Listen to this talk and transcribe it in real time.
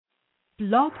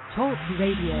Blog Talk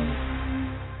Radio.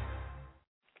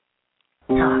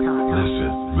 Talk.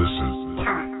 Listen.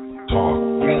 Talk. Talk.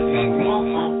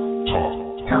 Listen. Talk.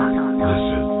 Talk.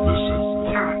 Listen.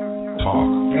 Talk. Talk.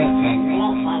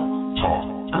 Listen.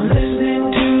 Talk. I'm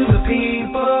listening to the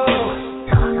people.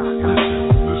 Talk.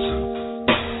 Listen.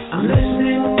 I'm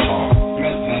listening Talk.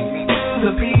 Listen. to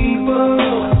the people.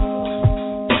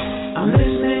 I'm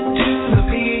listening to the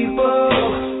people.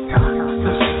 Talk.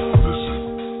 Listen.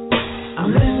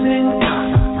 I'm listening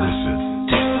Listen.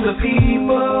 to the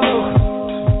people.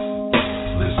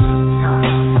 Listen.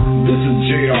 This is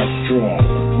J.R.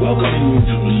 Strong, welcoming you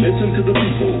to Listen to the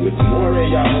People with Moreh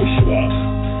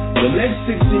Yahoshua. The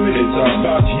next 60 minutes are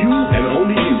about you and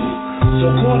only you. So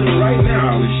call in right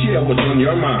now to share what's on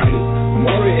your mind.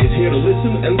 Moreh is here to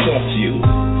listen and talk to you.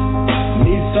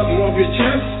 Need something off your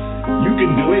chest? You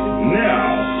can do it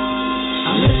now.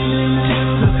 I'm listening to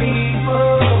the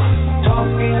people.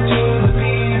 Talking to the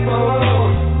people.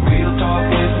 Real talk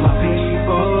with my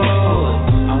people.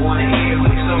 I want to hear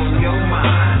what's on your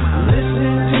mind. I'm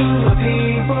listening to the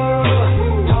people.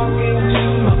 Talking to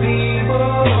my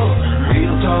people.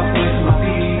 Real talk with my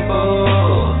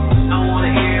people. I want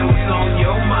to hear what's on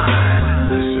your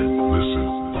mind. Listen.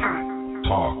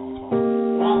 Talk.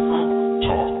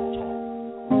 Talk.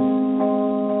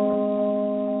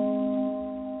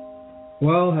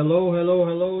 Well, hello,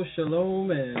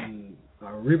 shalom, and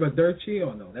arrivederci.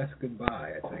 Oh, no, that's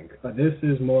goodbye, I think. This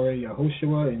is Moreh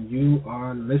Yahoshua, and you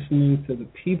are listening to the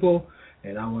people,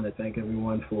 and I want to thank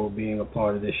everyone for being a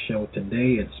part of this show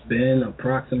today. It's been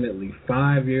approximately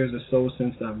 5 years or so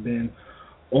since I've been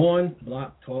on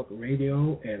Block Talk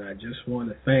Radio, and I just want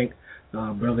to thank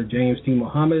Brother James T.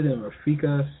 Muhammad and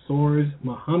Rafika Soares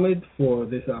Muhammad for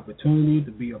this opportunity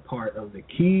to be a part of the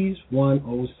Keys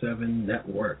 107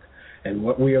 Network. And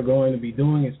what we are going to be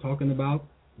doing is talking about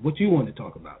what you want to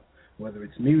talk about, whether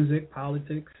it's music,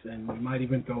 politics, and we might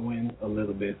even throw in a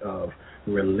little bit of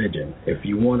religion. If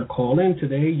you want to call in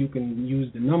today, you can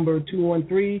use the number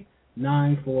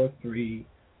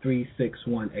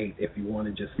 213-943-3618. If you want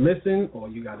to just listen, all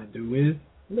you got to do is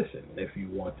listen. If you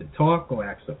want to talk or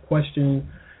ask a question,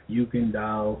 you can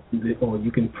dial or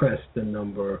you can press the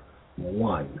number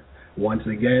 1. Once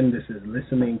again, this is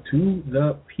listening to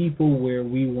the people where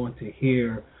we want to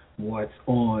hear what's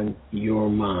on your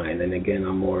mind. And again,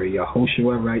 I'm Moreh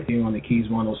Yahoshua right here on the Keys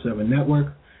 107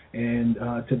 Network. And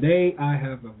today I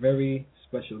have a very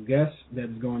special guest that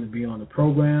is going to be on the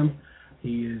program.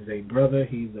 He is a brother,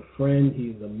 he's a friend,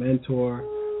 he's a mentor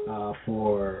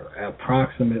for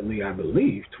approximately, I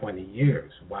believe, 20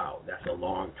 years. Wow, that's a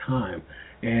long time.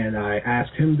 And I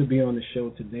asked him to be on the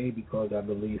show today because I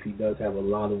believe he does have a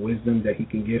lot of wisdom that he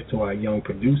can give to our young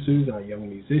producers, our young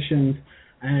musicians,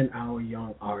 and our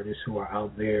young artists who are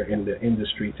out there in the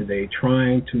industry today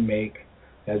trying to make,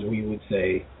 as we would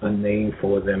say, a name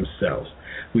for themselves.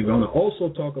 We're going to also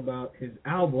talk about his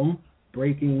album,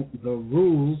 Breaking the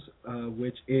Rules,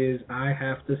 which is, I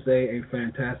have to say, a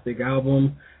fantastic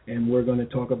album, and we're going to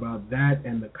talk about that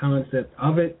and the concept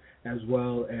of it, as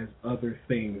well as other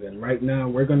things. And right now,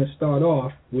 we're going to start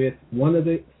off with one of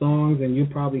the songs, and you'll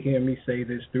probably hear me say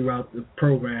this throughout the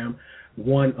program,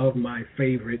 one of my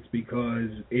favorites, because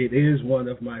it is one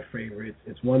of my favorites.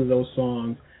 It's one of those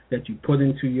songs that you put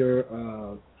into your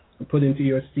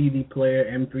CD player,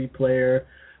 MP3 player,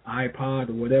 iPod,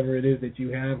 or whatever it is that you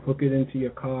have, hook it into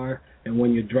your car, and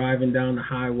when you're driving down the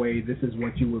highway, this is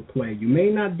what you would play. You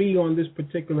may not be on this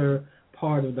particular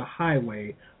part of the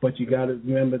highway, but you got to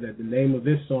remember that the name of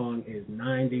this song is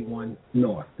 91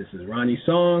 North. This is Rahni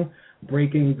Song,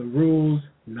 Breaking the Rules,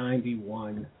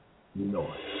 91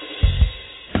 North.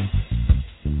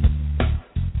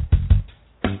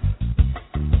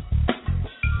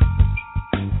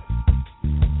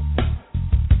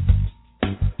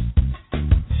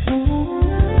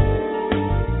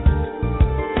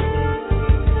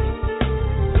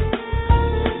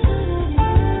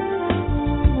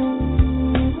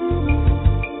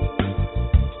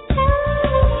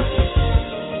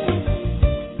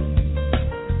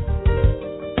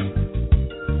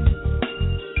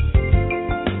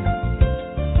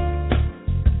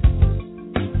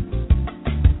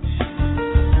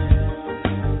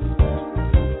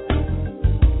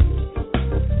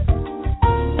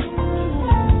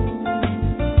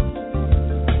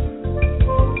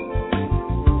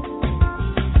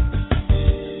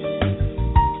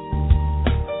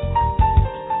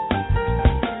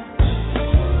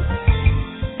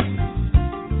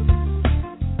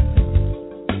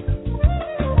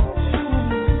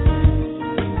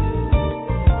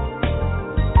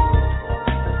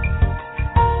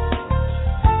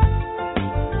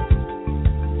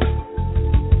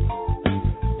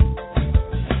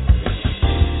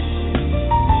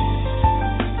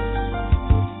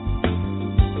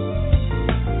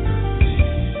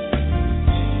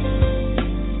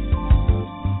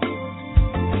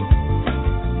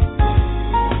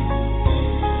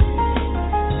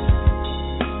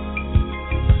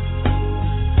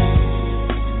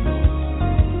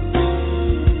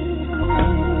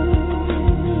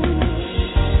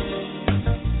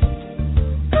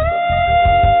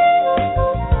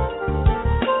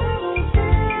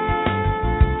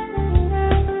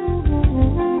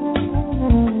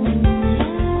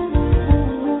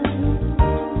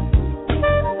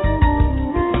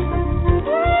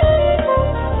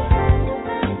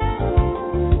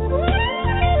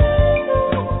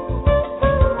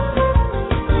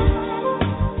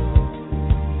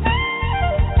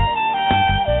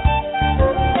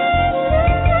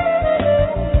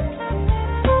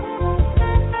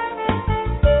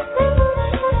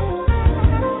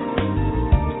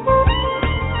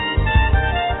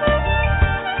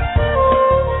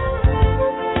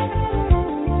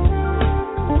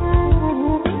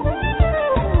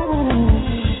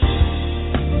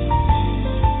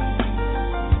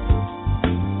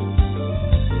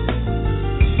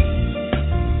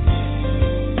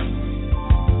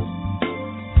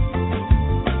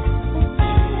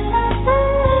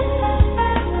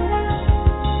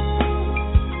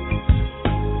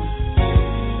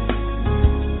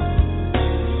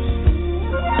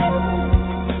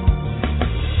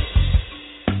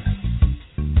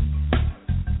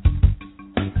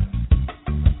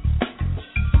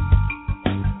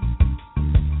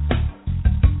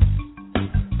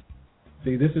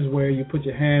 See, this is where you put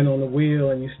your hand on the wheel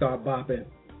and you start bopping.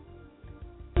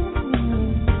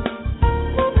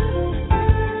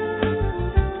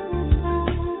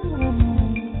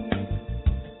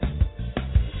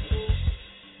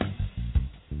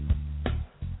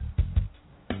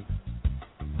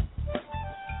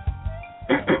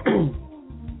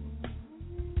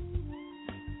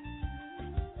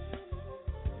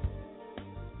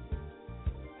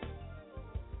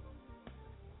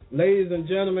 Ladies and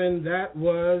gentlemen, that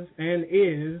was and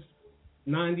is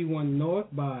 91 North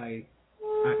by,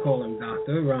 I call him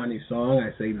Dr. Rahni Song.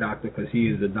 I say doctor because he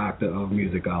is a doctor of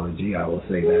musicology. I will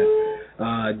say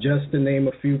that. Just to name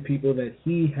a few people that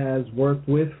he has worked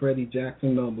with: Freddie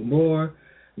Jackson, Melba Moore,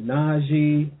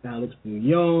 Najee, Alex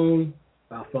Bouillon,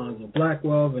 Alfonso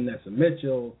Blackwell, Vanessa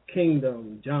Mitchell,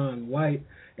 Kingdom, John White,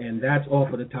 and that's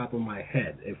off of the top of my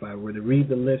head. If I were to read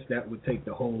the list, that would take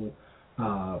the whole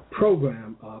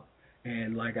program up.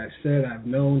 And like I said, I've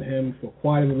known him for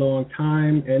quite a long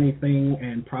time. Anything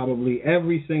and probably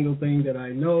every single thing that I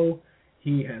know,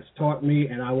 he has taught me.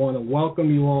 And I want to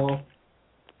welcome you all,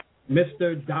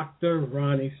 Mr. Dr.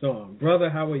 Rahni Song. Brother,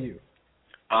 how are you?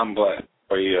 I'm blessed.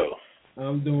 How are you?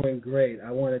 I'm doing great. I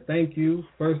want to thank you,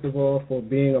 first of all, for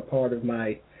being a part of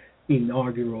my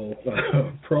inaugural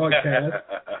broadcast.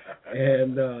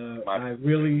 And I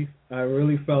really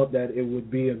felt that it would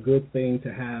be a good thing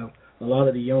to have a lot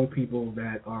of the young people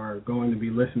that are going to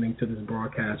be listening to this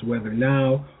broadcast, whether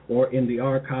now or in the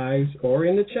archives or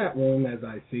in the chat room, as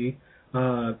I see,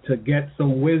 to get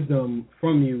some wisdom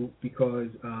from you because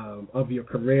of your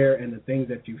career and the things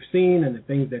that you've seen and the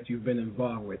things that you've been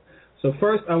involved with. So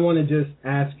first, I want to just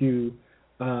ask you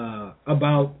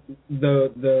about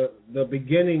the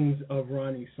beginnings of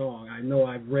Rahni Song. I know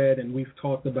I've read and we've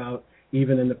talked about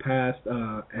even in the past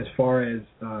as far as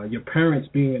your parents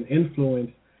being an influence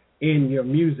in your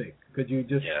music. Could you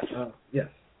just yes.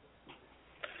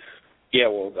 Yeah,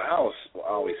 well, the house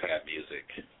always had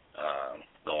music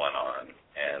going on,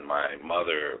 and my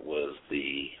mother was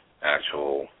the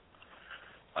actual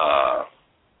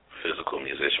physical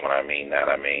musician. When I mean that,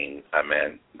 I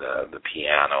meant the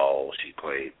piano.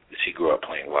 She grew up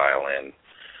playing violin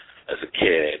as a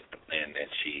kid, and then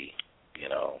she,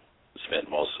 spent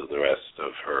most of the rest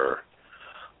of her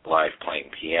life playing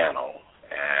piano.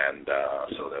 And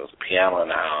so there was a piano in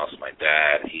the house. My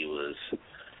dad, he was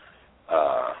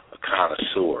a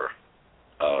connoisseur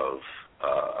of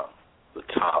the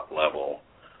top-level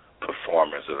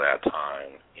performers of that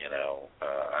time.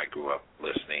 I grew up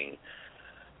listening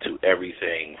to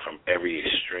everything from every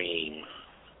extreme,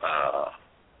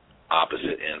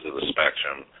 opposite ends of the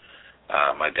spectrum.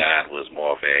 My dad was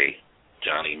more of a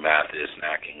Johnny Mathis,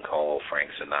 Nat King Cole, Frank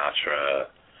Sinatra,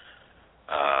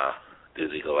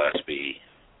 Dizzy Gillespie,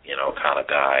 kind of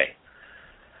guy.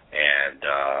 And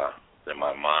then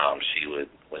my mom,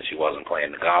 when she wasn't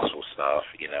playing the gospel stuff,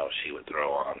 she would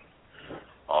throw on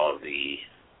all of the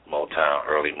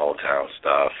early Motown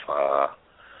stuff,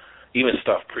 even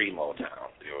stuff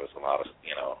pre-Motown. There was a lot of,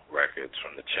 records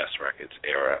from the Chess Records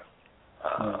era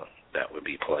that would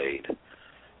be played.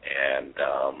 And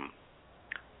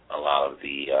a lot of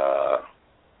the,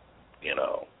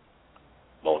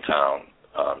 Motown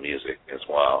music as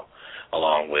well,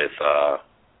 along with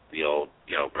the old,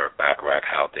 Burt Bacharach,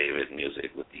 Hal David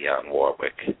music with Dionne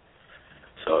Warwick.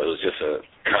 So it was just a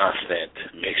constant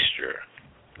mixture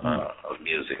of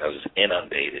music. I was just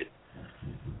inundated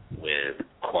with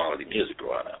quality music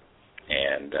growing up,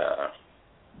 and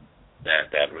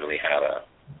that really had an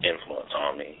influence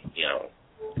on me.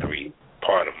 Every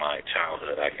part of my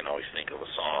childhood, I can always think of a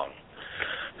song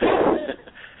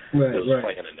that was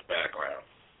playing in the background.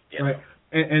 Right.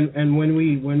 And when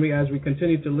we as we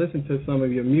continue to listen to some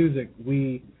of your music,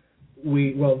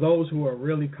 those who are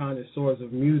really connoisseurs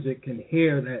of music can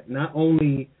hear that not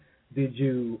only did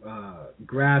you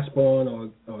grasp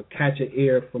on or catch an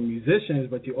ear from musicians,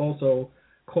 but you also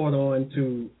caught on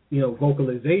to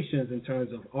vocalizations in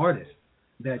terms of artists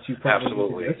that you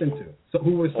probably listened to. So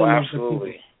who were some of the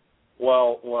people?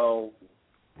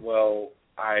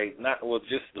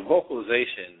 Just the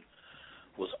vocalization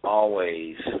was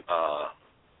always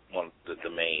one of the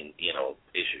main,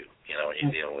 issue,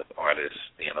 in dealing with artists,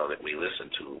 that we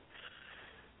listened to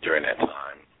during that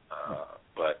time.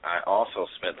 But I also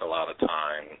spent a lot of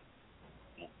time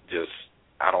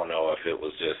I don't know if it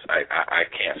was just, I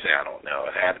can't say I don't know.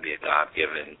 It had to be a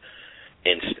God-given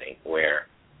instinct where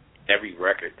every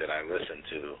record that I listened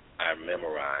to, I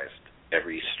memorized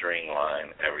every string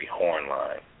line, every horn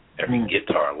line, every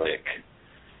guitar lick,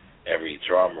 every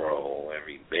drum roll,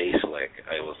 every bass lick.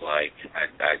 It was like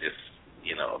I just,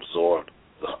 absorbed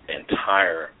the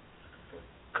entire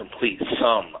complete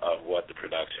sum of of what the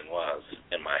production was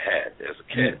in my head as a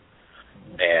kid.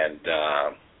 And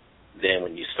then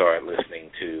when you start listening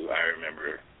to, I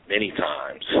remember many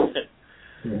times,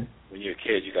 when you're a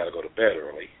kid, you got to go to bed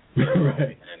early.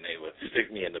 Right. And they would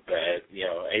stick me in the bed,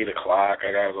 8 o'clock,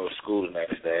 I got to go to school the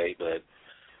next day. But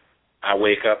I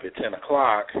wake up at 10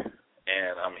 o'clock,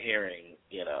 and I'm hearing,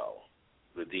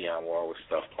 the Dionne Warwick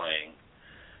stuff playing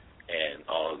and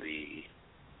all of the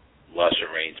lush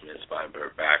arrangements by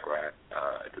Burt Bacharach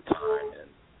at the time. And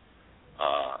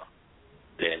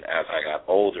then as I got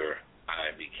older,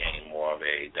 I became more of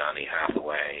a Donny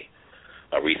Hathaway,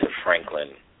 Aretha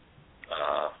Franklin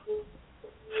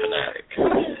fanatic.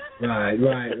 Right.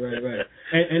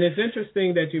 And it's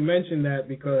interesting that you mentioned that,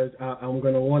 because I'm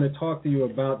going to want to talk to you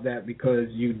about that, because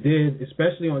you did,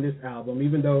 especially on this album,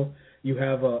 even though you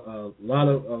have a lot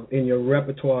of in your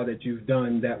repertoire that you've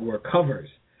done that were covers.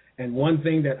 And one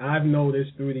thing that I've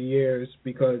noticed through the years,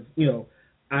 because,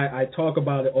 I talk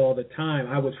about it all the time,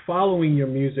 I was following your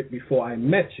music before I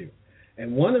met you.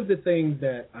 And one of the things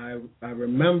that I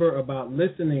remember about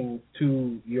listening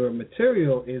to your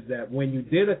material is that when you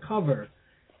did a cover,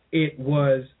 it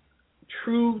was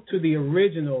true to the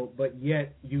original, but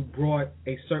yet you brought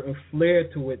a certain flair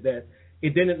to it that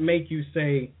it didn't make you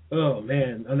say, oh,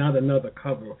 man, not another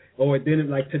cover. Or it didn't,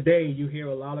 like today, you hear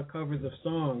a lot of covers of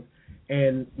songs,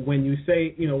 and when you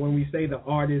say, when we say the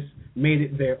artist made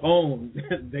it their own,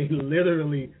 they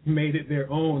literally made it their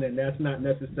own, and that's not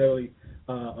necessarily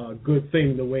a good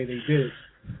thing the way they did it.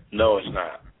 No, it's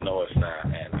not.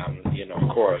 And I'm, of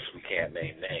course, we can't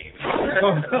name names.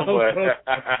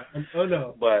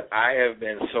 No. But I have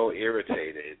been so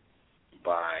irritated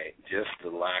by just the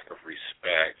lack of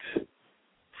respect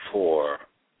for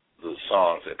the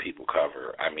songs that people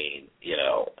cover. I mean,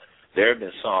 there have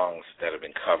been songs that have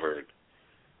been covered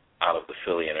out of the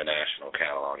Philly International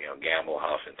catalog, Gamble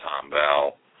Huff and Tom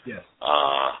Bell. Yes.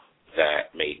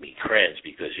 That made me cringe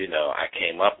because, I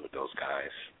came up with those guys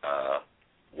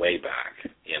way back,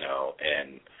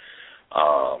 and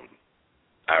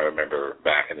I remember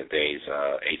back in the days,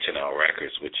 H&L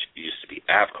Records, which used to be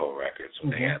Avco Records,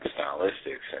 when they had the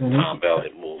Stylistics, and Tom Bell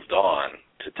had moved on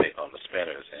to take on the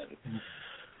Spinners, and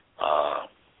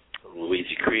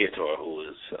Luigi Creatore, who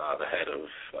was the head of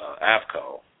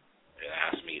Avco,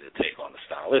 asked me to take on the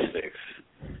Stylistics,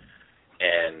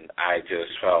 and I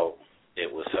just felt it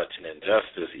was such an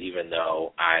injustice, even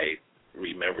though I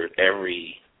remembered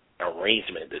every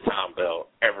arrangement that Tom Bell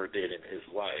ever did in his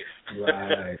life.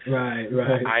 Right.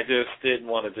 I just didn't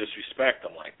want to disrespect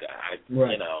him like that.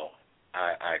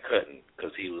 I couldn't,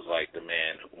 because he was like the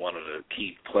man, one of the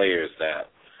key players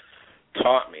that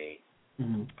taught me,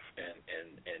 and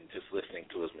just listening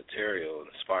to his material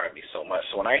inspired me so much.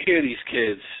 So when I hear these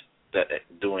kids that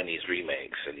doing these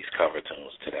remakes and these cover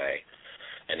tunes today,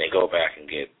 and they go back and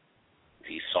get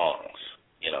these songs,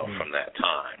 from that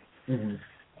time.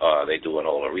 They do an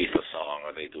old Aretha song,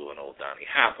 or they do an old Donny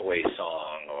Hathaway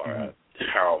song, or a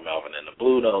Harold Melvin and the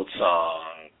Blue Note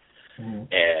song,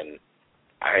 and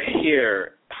I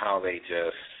hear how they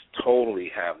just totally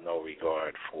have no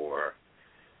regard for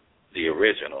the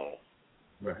original,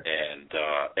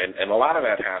 and a lot of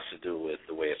that has to do with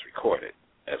the way it's recorded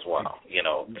as well.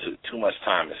 Too much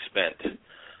time is spent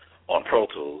on Pro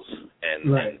Tools, and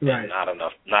not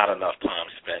enough time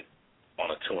spent on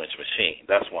a 2-inch machine.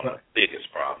 That's one of the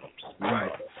biggest problems.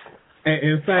 Right.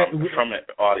 In fact, from an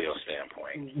audio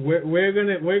standpoint, we're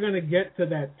gonna get to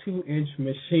that 2-inch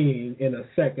machine in a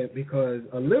second, because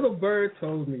a little bird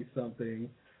told me something.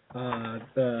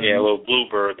 Little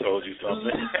Bluebird told you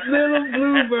something. Little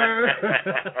Bluebird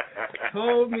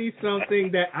told me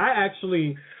something that I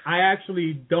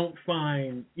actually don't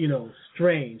find,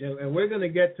 strange, and we're gonna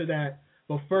get to that.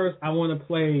 But first, I want to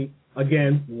play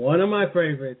again one of my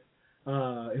favorites.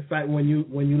 In fact, when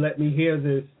you let me hear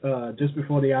this just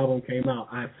before the album came out,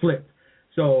 I flipped.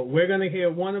 So we're gonna hear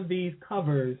one of these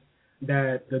covers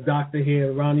that the doctor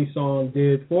here, Rahni Song,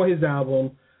 did for his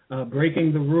album,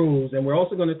 Breaking the Rules, and we're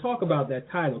also going to talk about that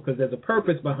title because there's a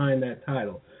purpose behind that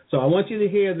title. So I want you to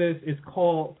hear this. It's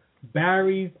called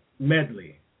Barry's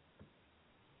Medley.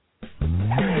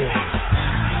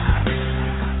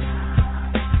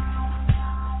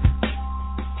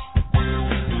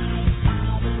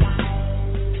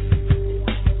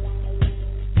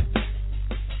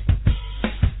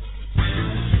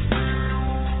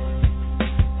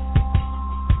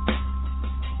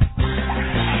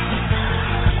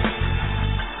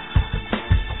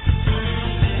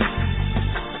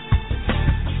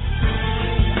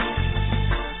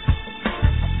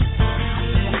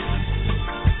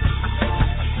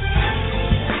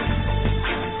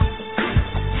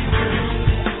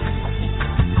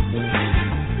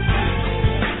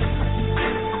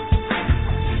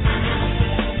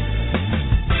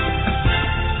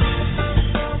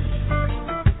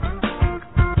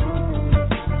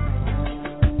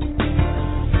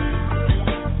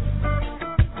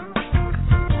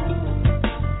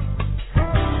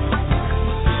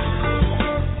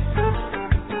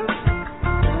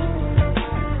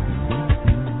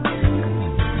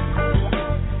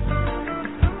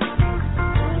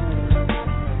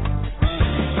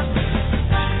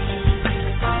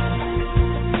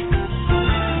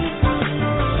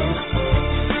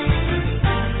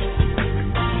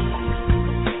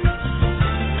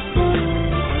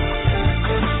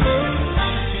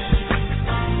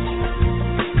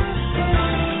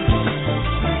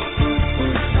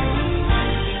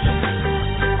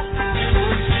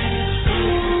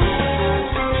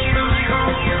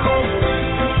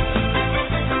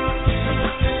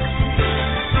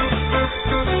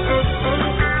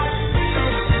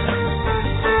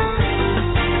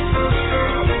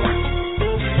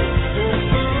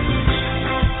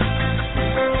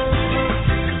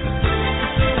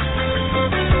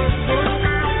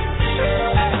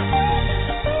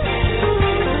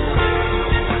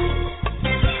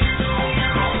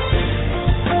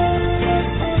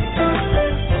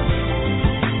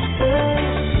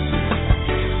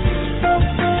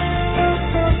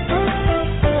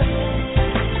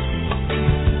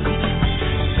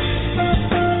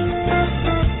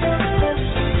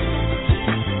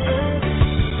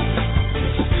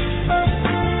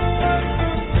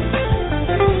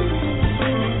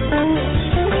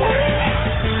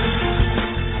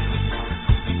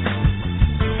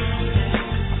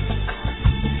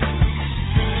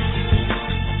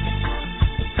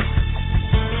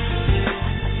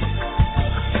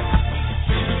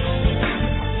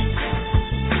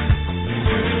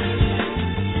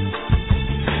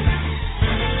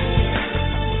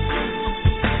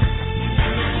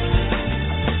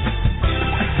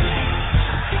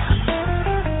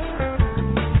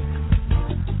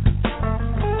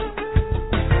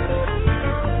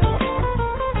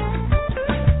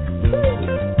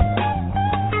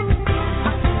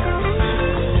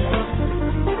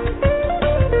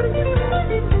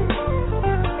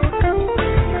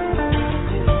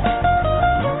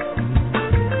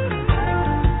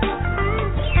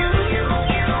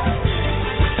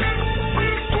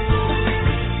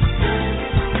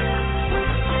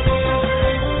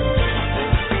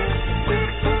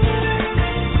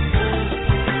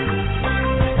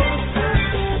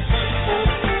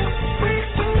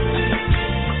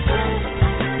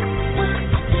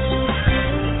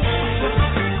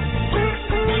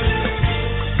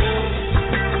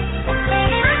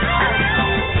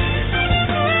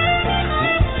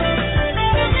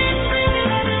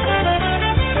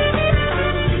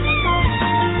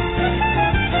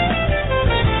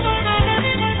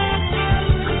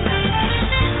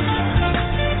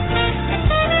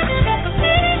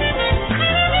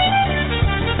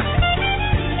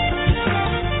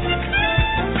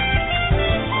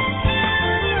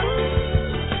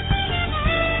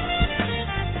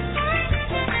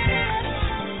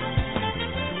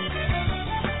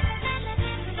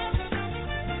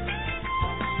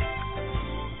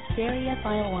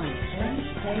 WFIO1.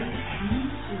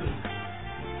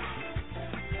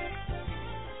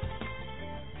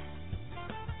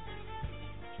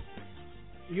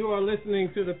 You are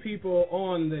listening to the people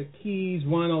on the Keys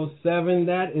 107.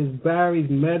 That is Barry's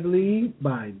Medley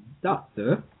by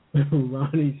Dr.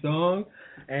 Rahni Song.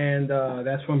 And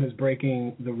that's from his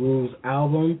Breaking the Rules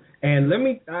album. And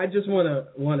I just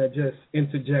wanna just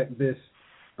interject this.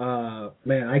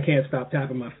 Man, I can't stop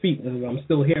tapping my feet. I'm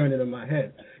still hearing it in my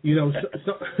head. You know,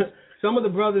 some of the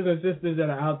brothers and sisters that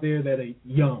are out there that are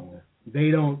young,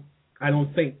 I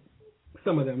don't think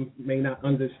some of them may not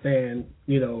understand,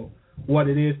 you know, what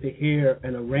it is to hear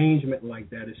an arrangement like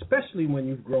that, especially when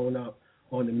you've grown up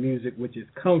on the music which it's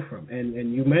come from.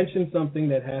 And you mentioned something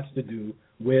that has to do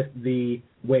with the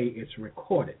way it's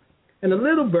recorded. And the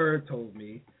little bird told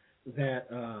me that,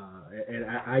 and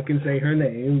I can say her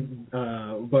name,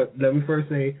 but let me first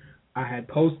say I had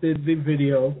posted the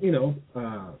video, you know,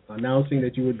 announcing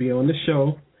that you would be on the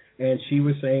show, and she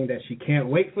was saying that she can't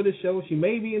wait for the show. She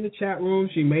may be in the chat room.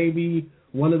 She may be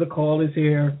one of the callers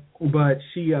here, but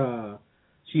I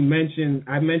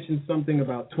mentioned something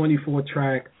about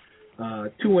 24-track,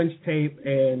 2-inch tape,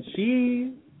 and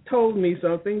she told me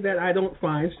something that I don't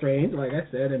find strange, like I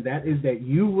said, and that is that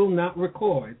you will not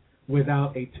record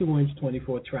without a 2-inch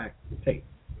 24-track tape.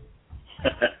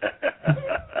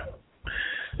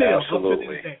 Still,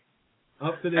 absolutely.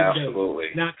 Up to this absolutely.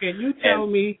 day. Now, can you tell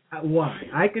me why?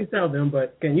 I can tell them,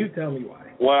 but can you tell me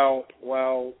why? Well,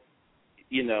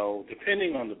 you know,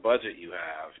 depending on the budget you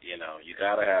have, you know, you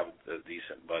got to have a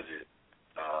decent budget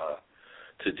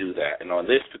to do that. And on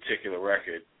this particular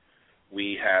record,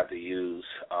 we had to use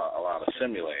a lot of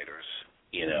simulators,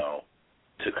 you know,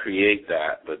 to create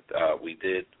that. But we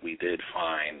did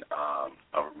find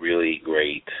a really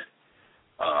great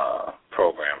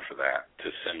program for that to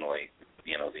simulate,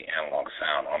 you know, the analog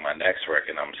sound. On my next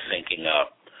record, I'm syncing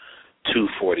up 2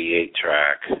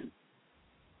 48-track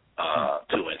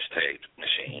 2-inch tape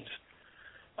machines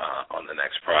on the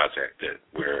next project that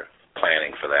we're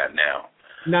planning for that now.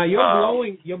 Now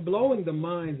you're blowing the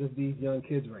minds of these young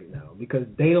kids right now because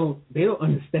they don't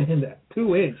understand that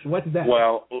 2-inch. What's that?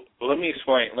 Well, let me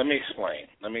explain the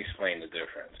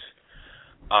difference.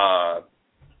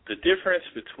 The difference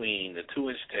between the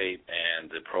 2-inch tape and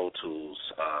the Pro Tools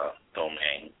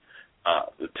domain,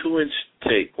 the 2-inch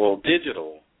tape, well,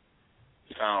 digital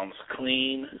sounds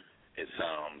clean. It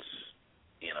sounds,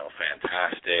 you know,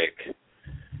 fantastic,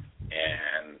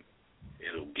 and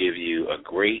it'll give you a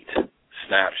great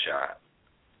snapshot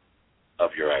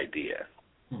of your idea,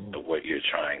 of what you're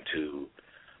trying to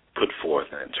put forth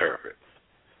and interpret.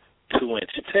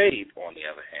 2-inch tape, on the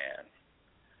other hand,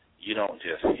 you don't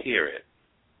just hear it,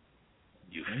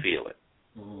 you feel it.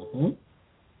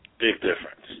 Big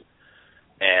difference.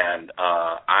 And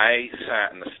I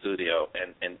sat in the studio,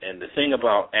 and the thing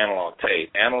about analog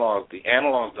tape, the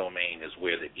analog domain is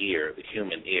where the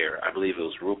human ear, I believe it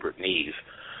was Rupert Neve,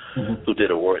 who did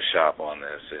a workshop on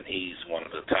this, and he's one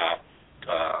of the top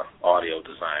audio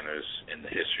designers in the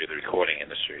history of the recording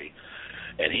industry.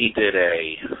 And he did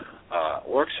a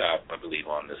workshop, I believe,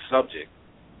 on this subject,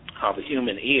 how the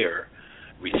human ear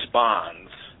responds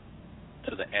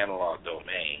to the analog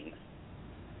domain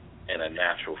in a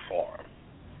natural form.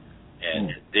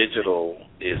 And digital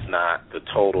is not the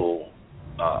total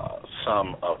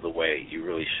sum of the way you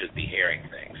really should be hearing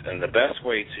things. And the best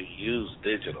way to use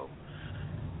digital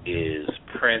is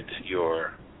print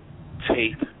your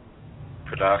tape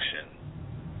production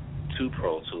to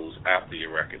Pro Tools after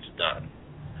your record's done,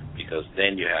 because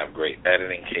then you have great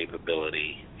editing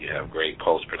capability, you have great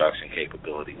post-production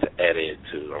capability to edit,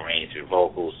 to arrange your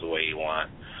vocals the way you want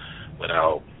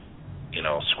without, you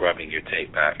know, scrubbing your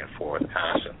tape back and forth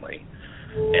constantly.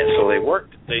 And so they work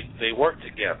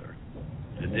together.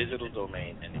 The digital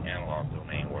domain and the analog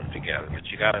domain work together, but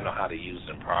you got to know how to use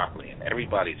them properly. And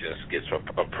everybody just gets a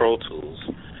Pro Tools,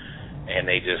 and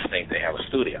they just think they have a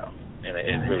studio, and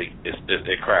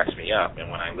it cracks me up. And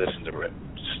when I listen to,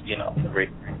 you know,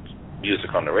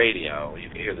 music on the radio, you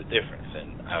can hear the difference.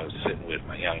 And I was sitting with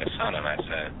my youngest son, and I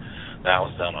said, that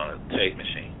was done on a tape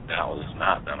machine. That was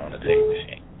not done on a tape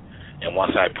machine. And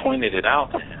once I pointed it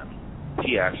out to him,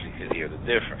 he actually could hear the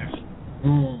difference.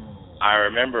 I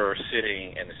remember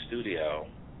sitting in the studio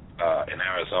in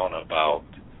Arizona about,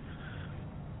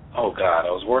 I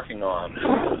was working on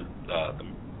the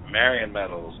Marion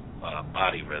Meadows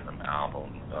Body Rhythm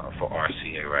album for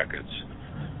RCA Records,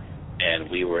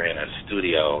 and we were in a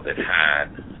studio that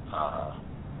had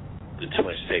the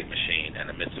 2-inch tape machine and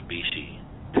a Mitsubishi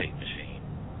tape machine,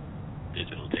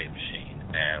 digital tape machine,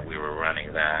 and we were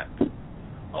running that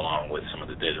along with some of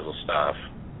the digital stuff.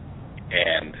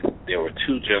 and there were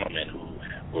two gentlemen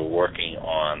who were working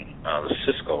on the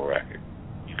Cisco record.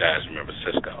 You guys remember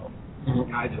Cisco?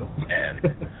 I do.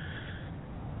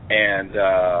 And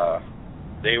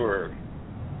they were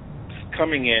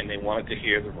coming in. They wanted to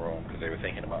hear the room because they were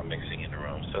thinking about mixing in the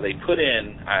room. So they put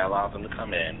in. I allowed them to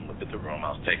come in, look at the room.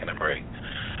 I was taking a break,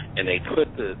 and they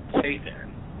put the tape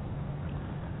in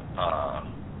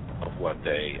of what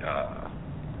they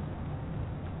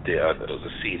did. It was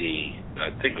a CD. I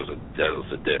think it was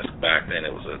a disc. Back then,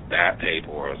 it was a DAT tape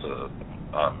or it was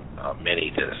a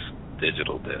mini disc,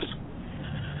 digital disc.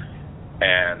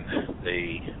 And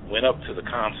they went up to the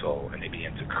console and they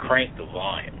began to crank the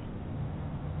volume.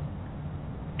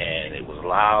 And it was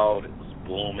loud, it was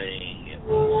booming, it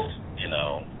was,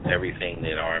 everything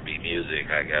that R&B music,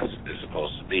 I guess, is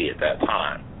supposed to be at that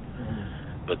time.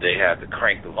 But they had to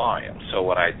crank the volume. So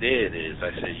what I did is I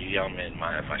said, you young men,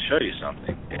 mind if I show you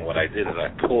something? And what I did is I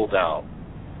pulled out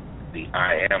the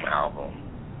I Am album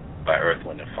by Earth,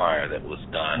 Wind & Fire that was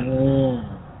done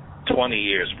 20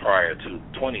 years prior to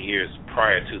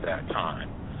that time,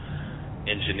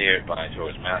 engineered by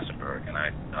George Massenburg. And I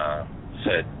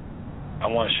said, I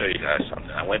want to show you guys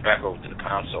something. I went back over to the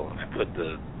console and I put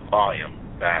the volume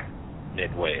back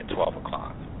midway at 12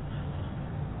 o'clock.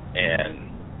 And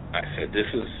I said, this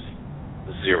is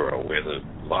the zero where the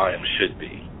volume should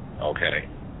be, okay,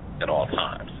 at all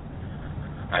times.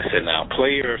 I said, now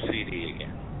play your CD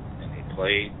again. And they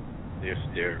played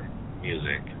their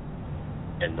music,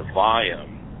 and the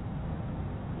volume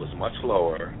was much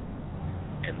lower,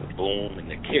 and the boom and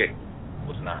the kick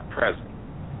was not present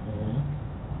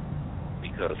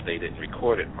because they didn't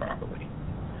record it properly.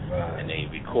 Right. And they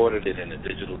recorded it in the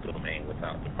digital domain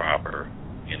without the proper,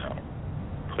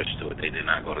 push to it. They did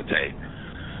not go to tape.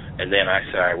 And then I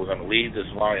said, all right, we're going to leave this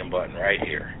volume button right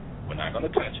here. We're not going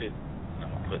to touch it.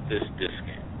 I'm going to put this disc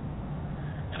in.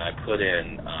 And I put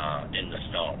in the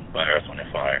Stone by Earth, Wind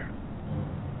 & Fire.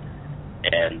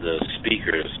 And the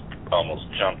speakers almost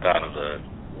jumped out of the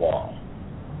wall.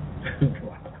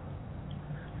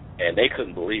 And they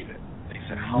couldn't believe it. They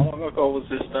said, how long ago was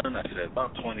this done? I said,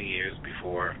 about 20 years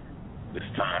before this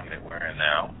time that we're in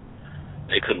now.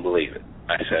 They couldn't believe it.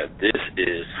 I said, this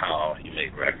is how you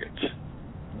make records.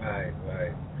 Right.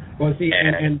 Well, see,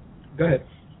 and go ahead.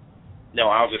 No,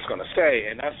 I was just going to say,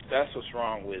 and that's what's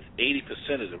wrong with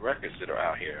 80% of the records that are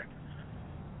out here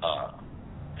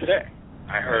today.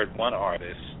 I heard one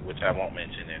artist, which I won't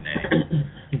mention their name,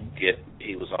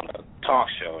 he was on a talk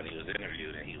show and he was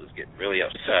interviewed and he was getting really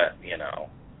upset,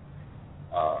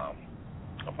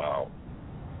 about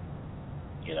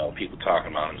people talking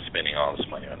about him spending all this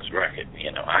money on his record.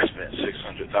 I spent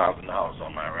 $600,000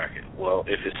 on my record. Well,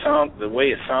 if the way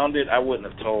it sounded, I wouldn't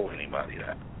have told anybody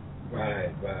that.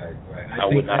 Right. I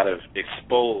would not have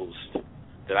exposed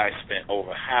that I spent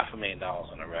over $500,000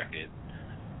 on a record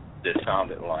that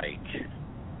sounded like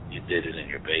you did it in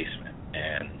your basement.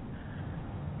 And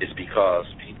it's because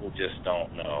people just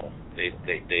don't know.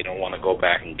 They don't want to go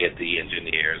back and get the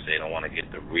engineers. They don't want to get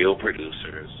the real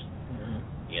producers.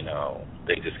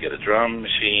 They just get a drum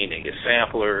machine, they get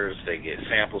samplers, they get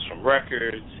samples from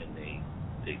records, and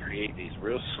they create these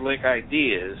real slick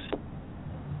ideas,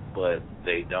 but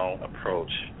they don't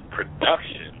approach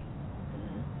production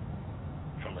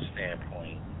from a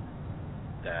standpoint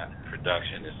that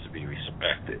production is to be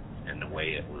respected in the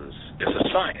way it was. It's a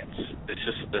science.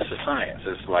 It's a science.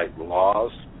 It's like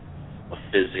laws of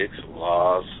physics,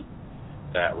 laws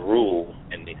that rule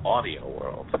in the audio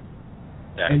world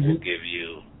that will give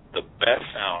you the best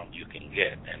sound you can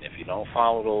get. And if you don't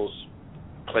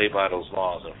play by those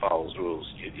laws and follow those rules,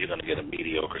 you're going to get a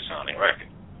mediocre sounding record.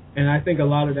 And I think a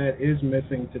lot of that is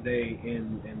missing today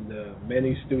in the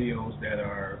many studios that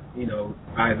are,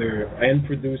 either and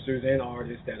producers and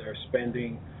artists that are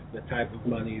spending the type of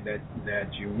money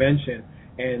that you mentioned.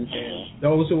 And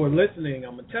those who are listening,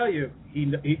 I'm going to tell you,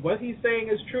 what he's saying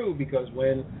is true, because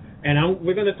we're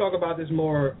going to talk about this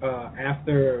more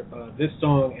after this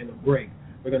song and a break.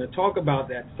 We're going to talk about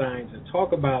that science and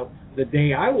talk about the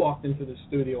day I walked into the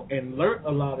studio and learned a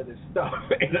lot of this stuff.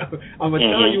 And I'm going to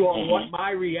tell you on what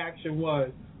my reaction was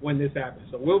when this happened.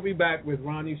 So we'll be back with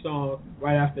Rahni Song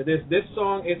right after this. This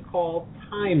song is called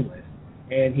Timeless.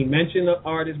 And he mentioned an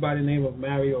artist by the name of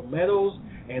Mario Meadows.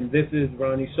 And this is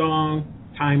Rahni Song,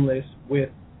 Timeless, with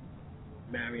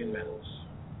Marion Meadows.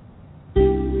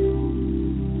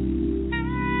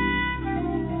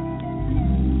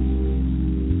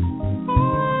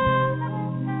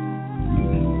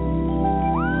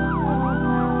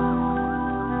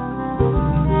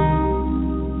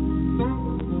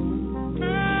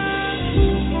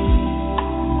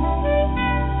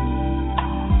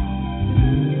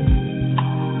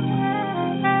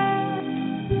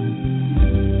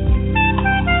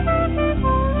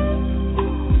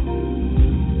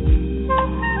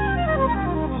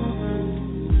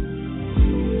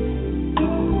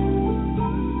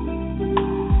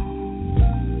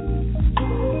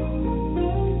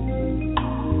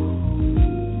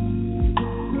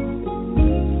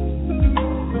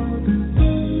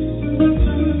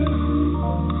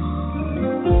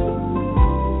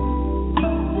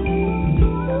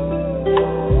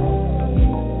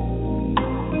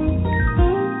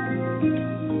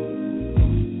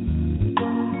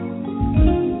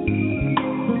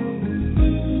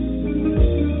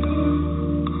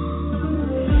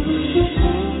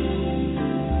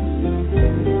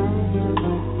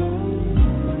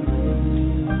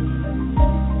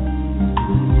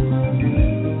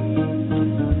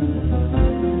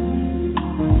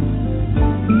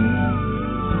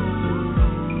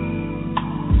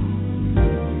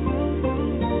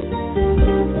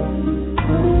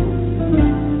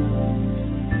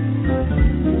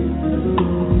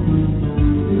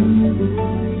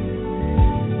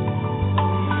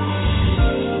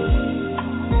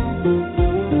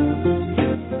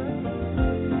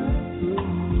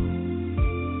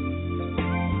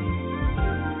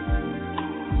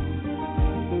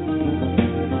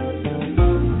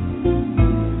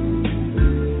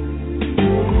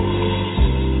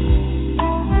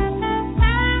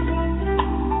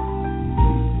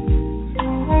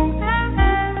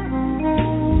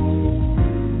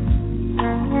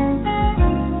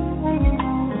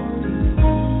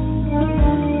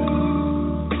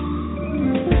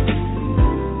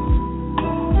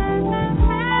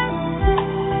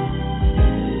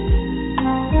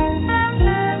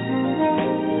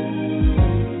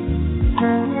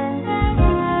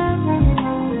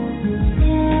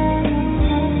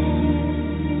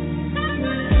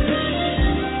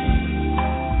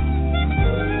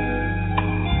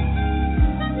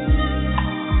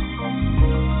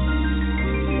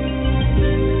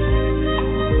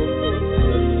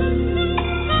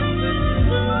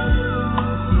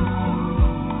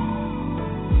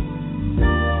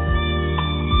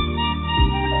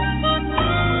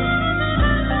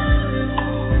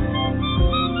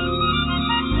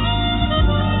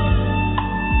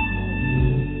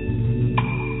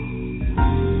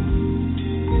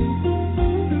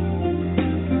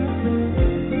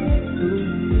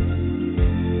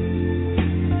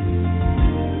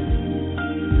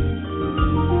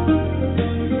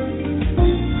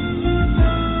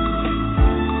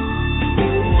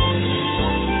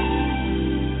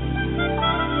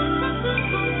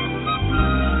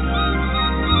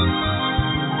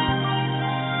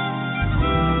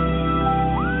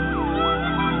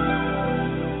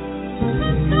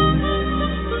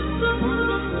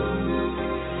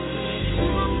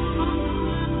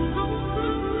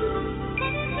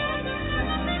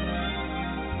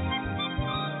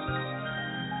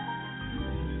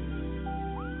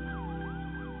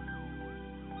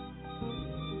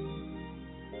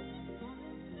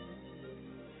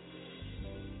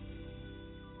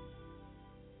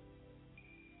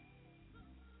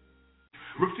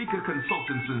 Rafika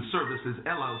Consultants and Services,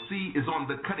 LLC, is on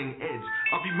the cutting edge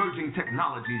of emerging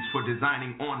technologies for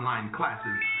designing online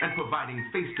classes and providing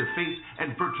face-to-face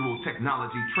and virtual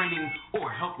technology training or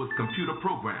help with computer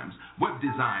programs, web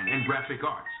design, and graphic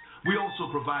arts. We also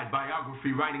provide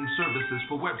biography writing services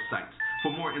for websites.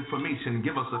 For more information,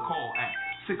 give us a call at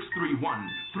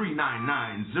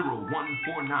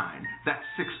 631-399-0149. That's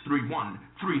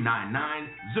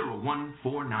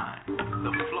 631-399-0149.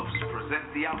 The Fluffs present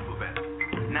the alphabet,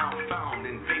 now found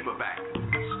in paperback,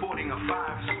 sporting a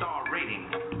 5-star rating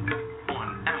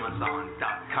on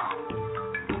Amazon.com.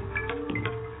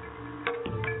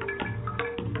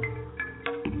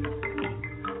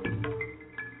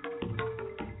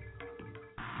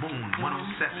 Moon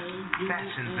 107,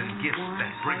 fashions and gifts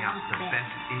that bring out the best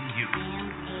in you.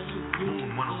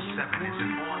 Moon 107 is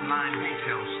an online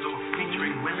retail store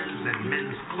featuring women's and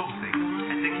men's clothing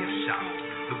and the gift shop.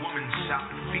 The woman's shop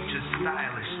features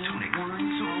stylish tunics,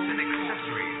 suits, and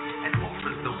accessories and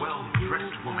offers the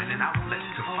well-dressed woman an outlet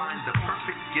to find the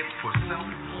perfect gift for self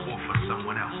or for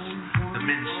someone else. The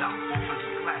men's shop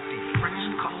offers classy French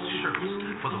cut shirts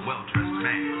for the well-dressed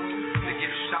man. The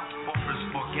gift shop offers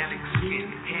organic skin,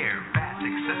 hair, bath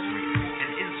accessories,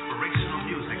 and inspirational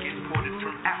music imported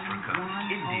from Africa,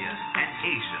 India, and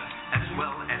Asia, as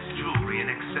well as jewelry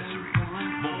and accessories.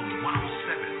 Moon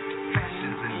 107,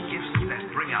 fashions and gifts that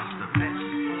bring out the best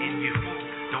in you.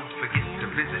 Don't forget to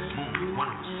visit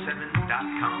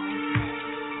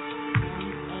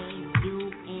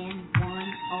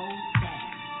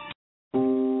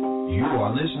moon107.com. You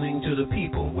are listening to The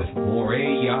People with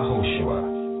Moreh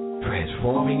Yahoshua.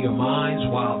 Transforming your minds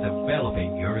while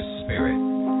developing your spirit.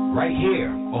 Right here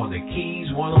on the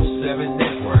Keys 107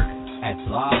 Network at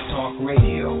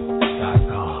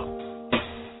blogtalkradio.com.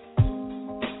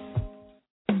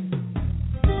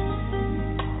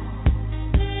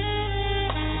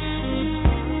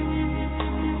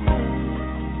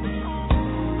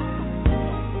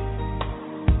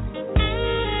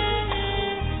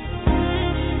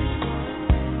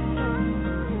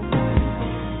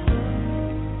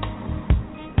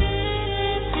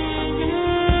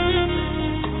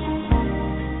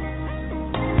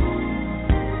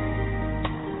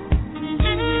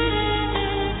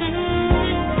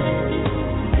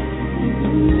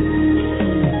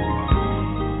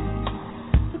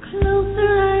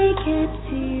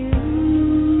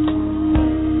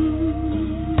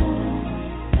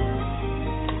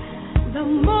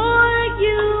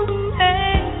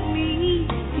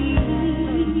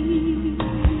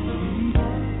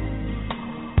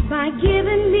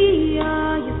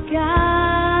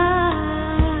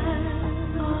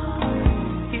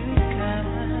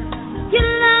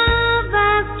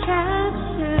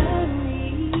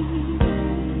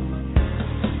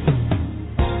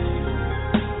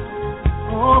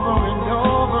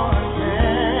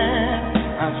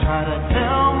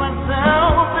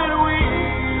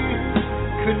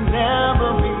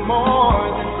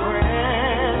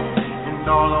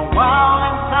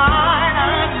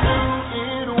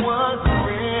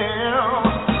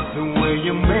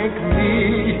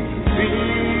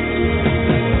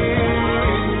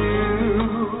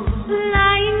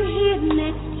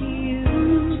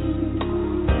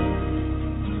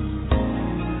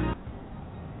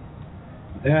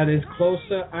 That is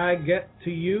Closer I Get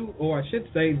to You, or I should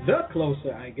say The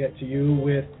Closer I Get to You,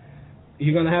 with,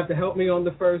 you're going to have to help me on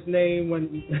the first name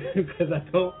when because I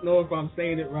don't know if I'm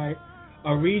saying it right,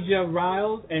 Arija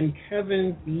Riles and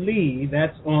Kevin Lee.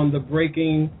 That's on the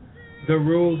Breaking the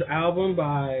Rules album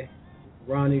by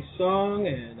Rahni Song,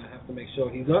 and I have to make sure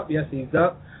he's up. Yes, he's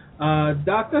up.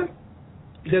 Doctor,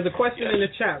 there's a question in the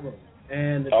chat room,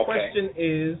 and the question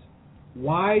is,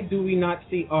 why do we not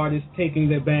see artists taking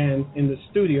their bands in the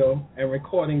studio and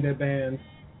recording their bands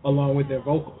along with their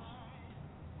vocals?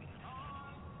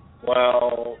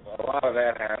 Well, a lot of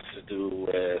that has to do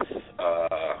with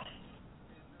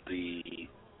the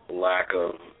lack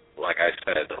of, like I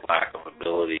said, the lack of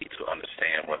ability to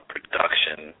understand what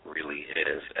production really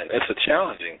is. And it's a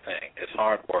challenging thing. It's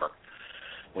hard work.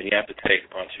 When you have to take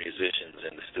a bunch of musicians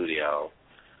in the studio,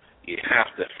 you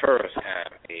have to first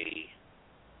have a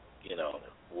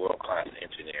world-class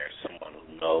engineer, someone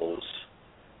who knows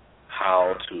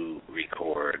how to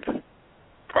record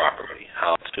properly,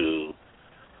 how to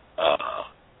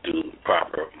do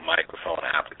proper microphone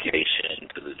application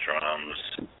to the drums,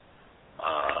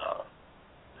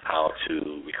 how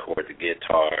to record the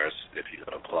guitars if you're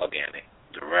going to plug in it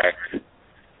direct, and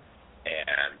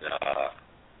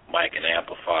mic and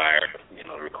amplifier, to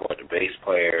record the bass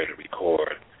player, to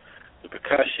record the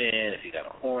percussion. If you got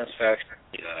a horn section,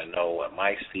 you got to know what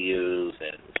mics to use,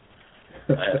 and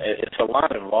it's a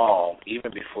lot involved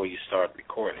even before you start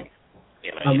recording.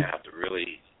 You know, you have to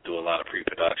really do a lot of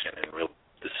pre-production and real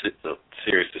the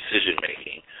serious decision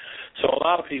making. So a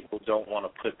lot of people don't want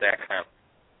to put that kind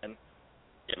of in,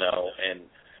 you know,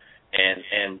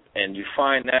 and you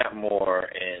find that more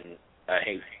in, I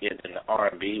hate in the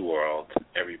R&B world.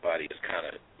 Everybody is kind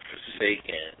of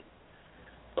forsaken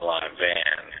the live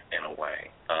band in a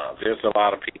way. There's a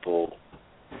lot of people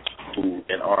who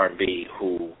in R&B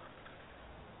who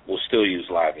will still use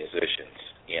live musicians.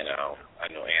 You know,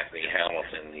 I know Anthony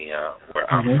Hamilton, the Where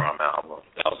I'm From album.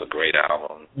 That was a great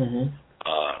album.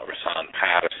 Rasan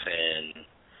Patterson,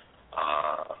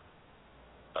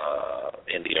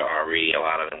 India RE, a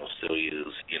lot of them will still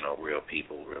use, you know, real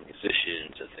people, real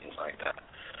musicians and things like that.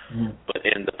 But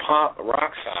in the pop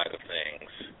rock side of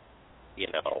things, you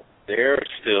know, they're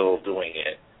still doing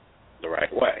it the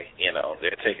right way. You know,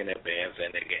 they're taking their bands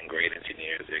in, they're getting great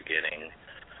engineers, they're getting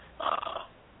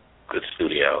good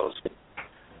studios.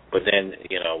 But then,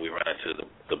 you know, we run into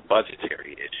the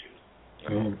budgetary issue.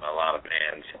 A lot of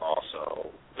bands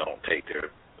also don't take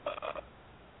their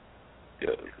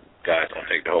guys don't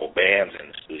take their whole bands in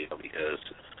the studio because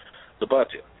the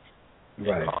budget. It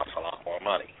costs a lot more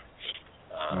money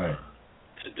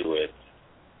to do it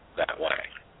that way.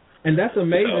 And that's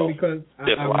amazing because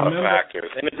there's I a lot remember, of factors,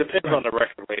 and it depends on the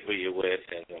record label you're with,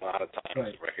 and a lot of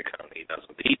times the record company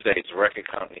doesn't. These days, the record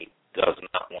company does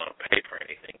not want to pay for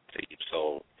anything until you've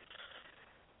sold,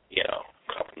 you know, a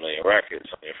couple million records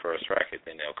on your first record.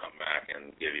 Then they'll come back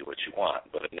and give you what you want.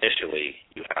 But initially,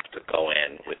 you have to go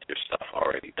in with your stuff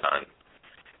already done,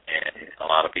 and a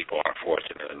lot of people aren't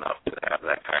fortunate enough to have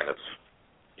that kind of,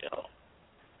 you know.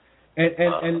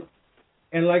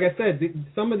 And like I said,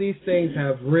 some of these things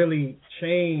have really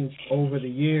changed over the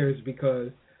years because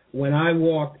when I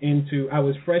walked into, I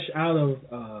was fresh out of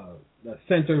the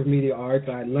Center of Media Arts.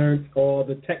 I learned all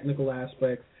the technical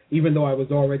aspects, even though I was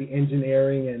already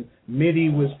engineering, and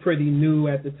MYBY was pretty new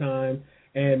at the time.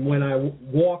 And when I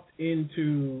walked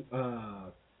into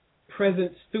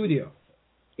Present Studio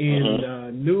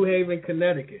in New Haven,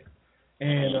 Connecticut,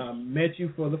 and met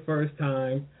you for the first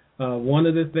time, one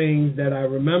of the things that I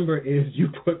remember is you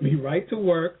put me right to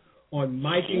work on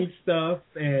miking stuff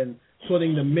and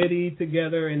putting the MIDI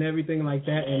together and everything like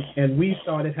that, and we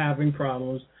started having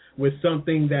problems with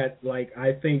something that, like,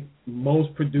 I think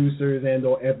most producers and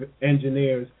or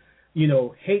engineers, you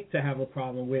know, hate to have a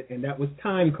problem with, and that was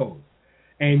time codes.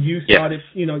 And you started,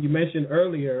 you know, you mentioned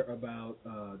earlier about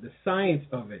the science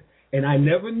of it, and I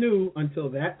never knew until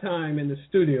that time in the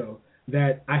studio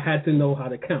that I had to know how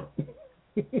to count.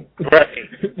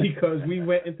 Because we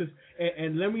went into,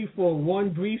 and let me, for one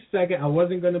brief second, I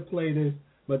wasn't going to play this,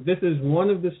 but this is one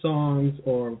of the songs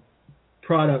or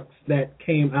products that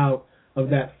came out of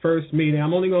that first meeting.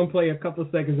 I'm only going to play a couple of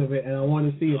seconds of it, and I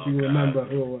want to see if you remember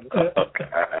who it was.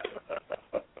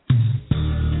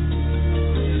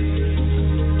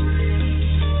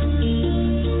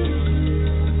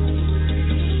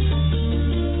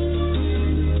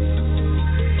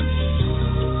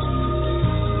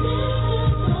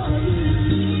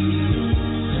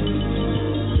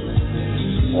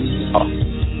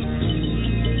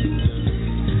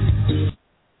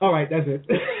 All right, that's it.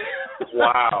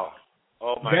 Wow.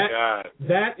 Oh my God.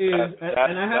 That is,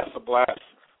 that's a blast.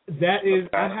 That is,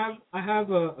 I have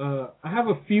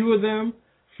a few of them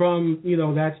from, you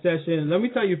know, that session. Let me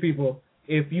tell you, people,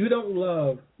 if you don't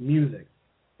love music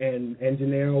and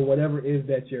engineering or whatever it is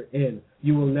that you're in,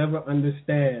 you will never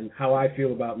understand how I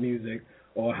feel about music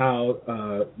or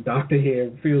how Dr.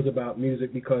 here feels about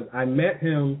music, because I met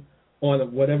him on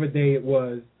whatever day it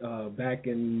was back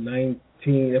in 19,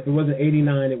 if it wasn't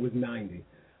 89, it was 90.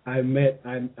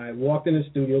 I walked in the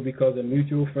studio because a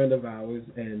mutual friend of ours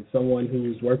and someone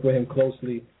who's worked with him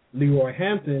closely, Leroy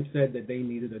Hampton, said that they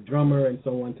needed a drummer and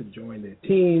someone to join their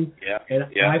team.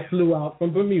 I flew out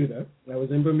from Bermuda. I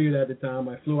was in Bermuda at the time.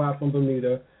 I flew out from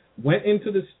Bermuda, went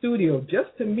into the studio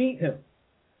just to meet him.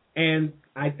 And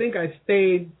I think I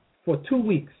stayed for 2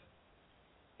 weeks.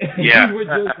 We were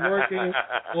just working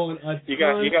on a ton. You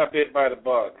got bit by the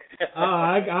bug.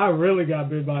 I really got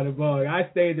bit by the bug. I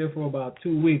stayed there for about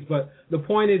 2 weeks. But the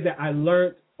point is that I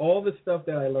learned all the stuff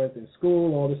that I learned in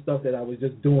school, all the stuff that I was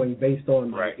just doing based on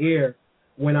my ear.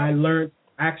 When I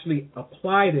actually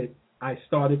applied it, I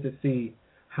started to see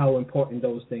how important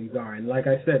those things are. And like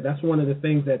I said, that's one of the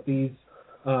things that these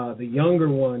the younger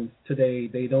ones today,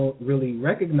 they don't really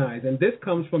recognize. And this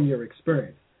comes from your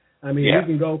experience. I mean, you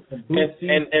can go from boots.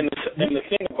 And the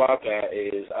thing about that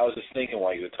is, I was just thinking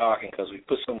while you were talking, because we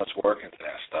put so much work into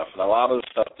that stuff, and a lot of the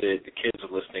stuff that the kids are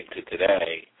listening to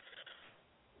today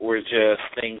were just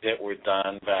things that were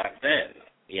done back then.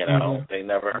 You know, they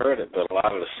never heard it. But a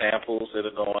lot of the samples that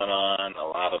are going on, a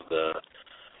lot of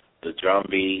the drum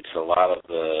beats, a lot of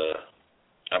the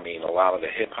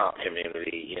hip hop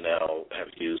community, you know,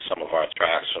 have used some of our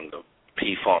tracks from the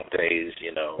P-Funk days,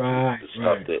 you know, the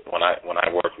stuff that when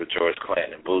I worked with George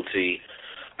Clinton and Bootsy,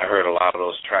 I heard a lot of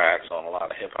those tracks on a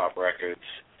lot of hip hop records.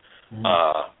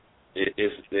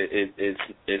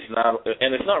 It's not,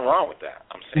 and there's nothing wrong with that.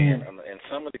 I'm saying, and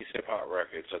some of these hip hop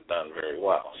records are done very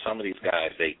well. Some of these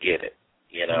guys, they get it.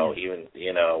 You know, even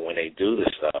when they do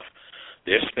this stuff,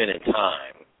 they're spending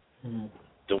time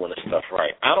doing the stuff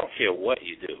right. I don't care what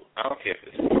you do. I don't care if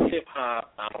it's hip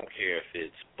hop. I don't care if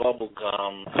it's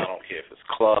bubblegum. I don't care if it's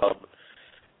club.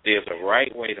 There's a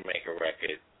right way to make a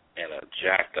record and a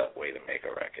jacked up way to make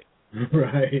a record.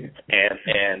 Right. And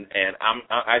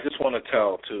I just want to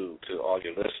tell to all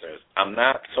your listeners, I'm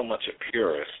not so much a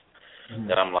purist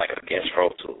that I'm like against Pro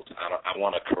Tools. I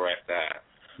want to correct that.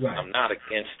 Right. I'm not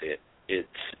against it. If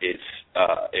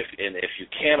you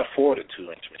can't afford a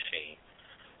 2-inch machine,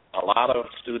 a lot of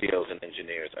studios and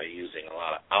engineers are using a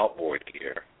lot of outboard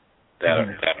gear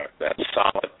that's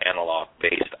solid analog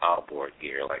based outboard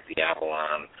gear, like the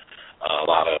Avalon, a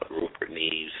lot of Rupert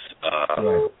Neves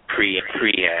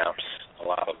preamps, a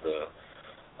lot of the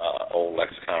old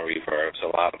Lexicon reverbs,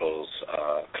 a lot of those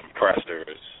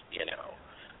compressors, you know,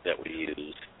 that we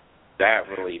use. That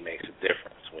really makes a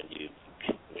difference when you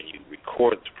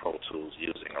record the Pro Tools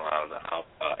using a lot of the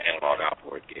analog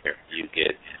outboard gear. You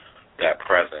get that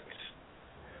presence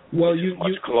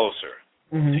much closer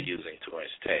to using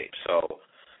 2-inch tape. So,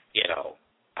 you know,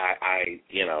 I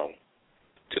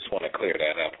just want to clear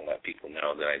that up and let people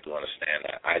know that I do understand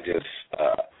that. I just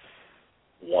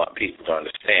want people to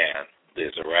understand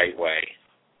there's a right way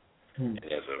and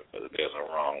there's a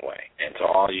wrong way. And to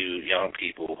all you young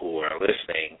people who are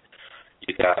listening,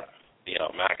 you got, you know,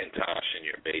 Macintosh in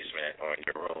your basement or in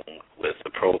your room with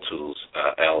the Pro Tools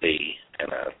LE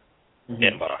and a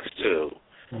Inbox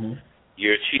 2.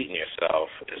 You're cheating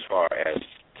yourself as far as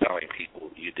telling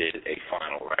people you did a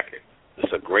final record.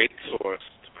 It's a great source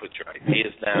to put your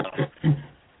ideas down,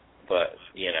 but,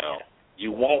 you know,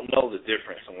 you won't know the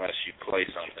difference unless you play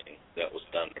something that was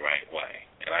done the right way.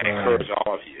 And I encourage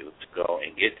all of you to go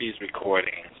and get these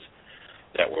recordings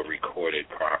that were recorded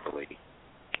properly,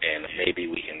 and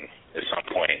maybe we can, at some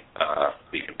point,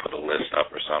 we can put a list up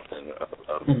or something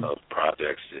of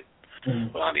projects that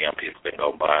a lot of young people can go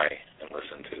by and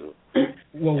listen to.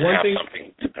 Well,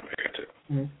 something to compare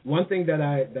to. One thing that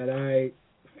I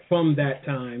from that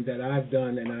time that I've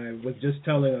done, and I was just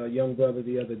telling a young brother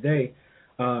the other day,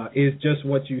 is just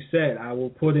what you said. I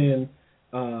will put in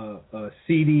a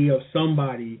CD of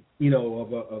somebody, you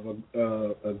know,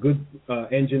 of a good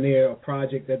engineer, a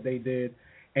project that they did,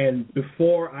 and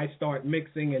before I start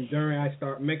mixing and during I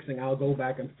start mixing, I'll go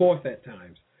back and forth at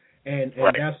times. And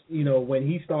that's, you know, when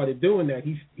he started doing that,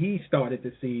 he started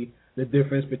to see the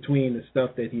difference between the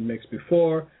stuff that he mixed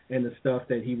before and the stuff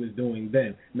that he was doing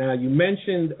then. Now, you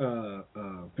mentioned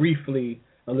briefly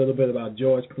a little bit about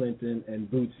George Clinton and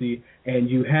Bootsy, and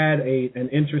you had an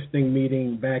interesting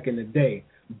meeting back in the day.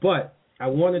 But I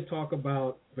want to talk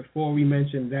about, before we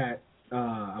mention that,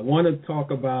 I want to talk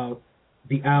about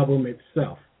the album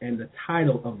itself and the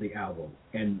title of the album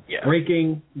and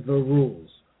Breaking the Rules.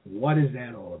 What is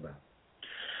that all about?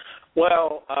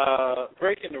 Well,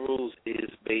 Breaking the Rules is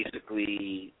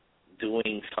basically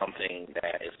doing something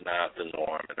that is not the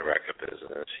norm in the record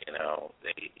business.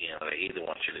 They either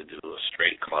want you to do a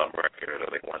straight club record, or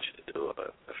they want you to do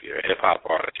if you're a hip hop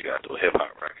artist, you got to do a hip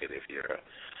hop record. If you're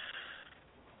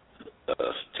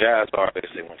a jazz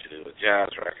artist, they want you to do a jazz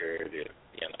record. If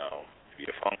you're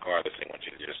a funk artist, they want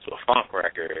you to just do a funk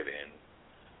record. And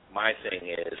my thing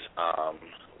is, on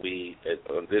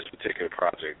this particular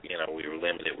project, we were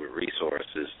limited with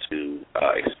resources to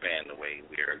expand the way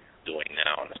we're doing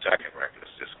now on the second record.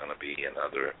 It's just going to be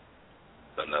another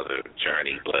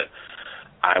journey. But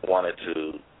I wanted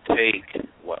to take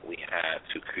what we had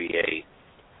to create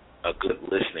a good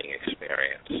listening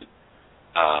experience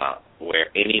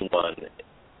where anyone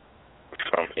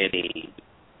from any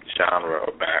genre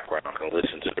or background can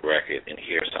listen to the record and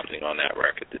hear something on that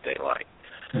record that they like.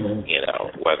 Mm-hmm.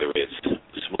 Whether it's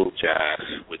smooth jazz,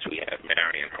 which we have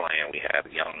Marion playing, we have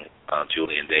young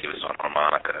Julian Davis on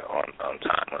harmonica on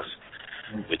Timeless,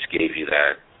 which gave you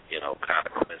that, kind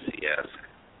of Quincy-esque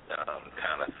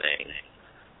kind of thing,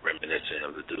 reminiscent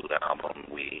of the Dude album.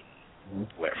 We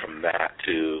went from that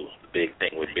to the big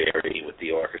thing with Barry with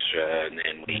the orchestra, and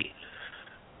then we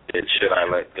did Should I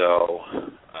Let Go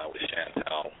with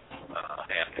Chantel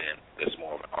Hampton. That's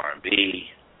more of an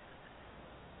R&B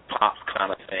pop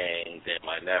kind of thing. Then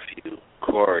my nephew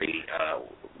Corey,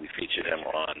 we featured featured him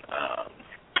on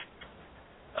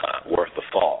Worth the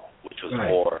Fall, which was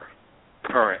more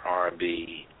current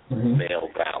R&B, male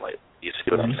ballad. You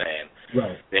see what I'm saying?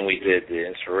 Right. Then we did the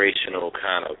inspirational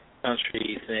kind of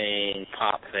country thing,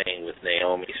 pop thing with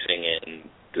Naomi singing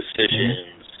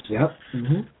Decisions. Yep.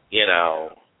 You know,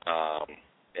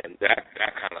 and that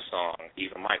kind of song,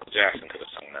 even Michael Jackson could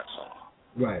have sung that song.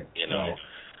 Right. You know. Right.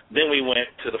 Then we went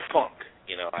to the funk.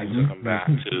 You know, I took him back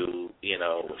to, you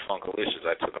know, with Funkalicious,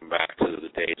 I took him back to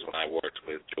the days when I worked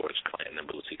with George Clinton and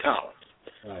Bootsy Collins.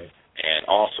 Right. And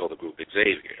also the group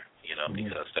Xavier, you know,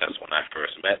 because that's when I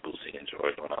first met Bootsy and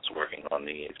George, when I was working on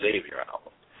the Xavier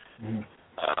album.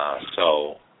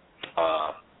 So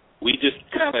we just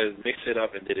kind of mixed it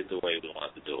up and did it the way we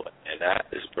wanted to do it. And that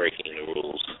is breaking the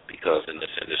rules, because in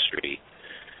this industry,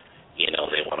 you know,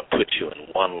 they want to put you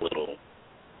in one little,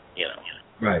 you know.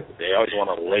 Right. They always want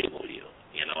to label you.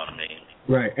 You know what I mean?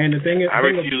 Right. And the thing is, I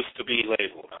refuse to be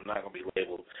labeled. I'm not going to be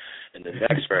labeled. And the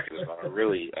next record is going to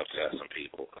really upset some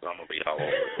people, because I'm going to be all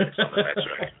over the place on the next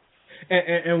record.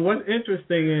 And what's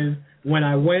interesting is when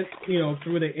I went, you know,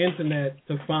 through the internet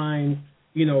to find,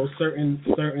 you know, certain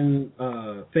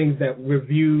things that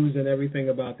reviews and everything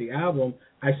about the album,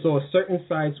 I saw certain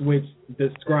sites which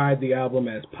described the album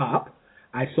as pop.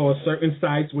 I saw certain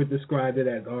sites which described it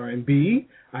as R&B.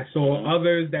 I saw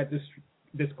others that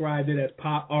described it as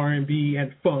pop, R&B,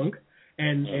 and funk.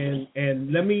 And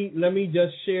let me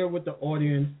just share with the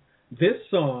audience this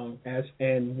song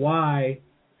and why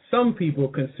some people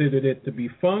considered it to be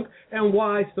funk and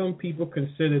why some people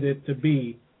considered it to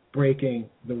be breaking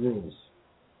the rules.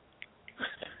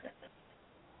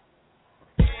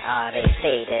 They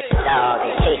say that the dog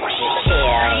that takes his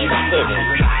tail ain't busy.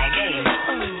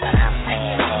 But I'm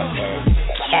saying that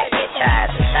the cat that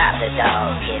tries to stop the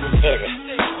dog gets busy.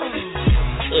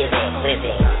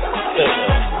 Busy.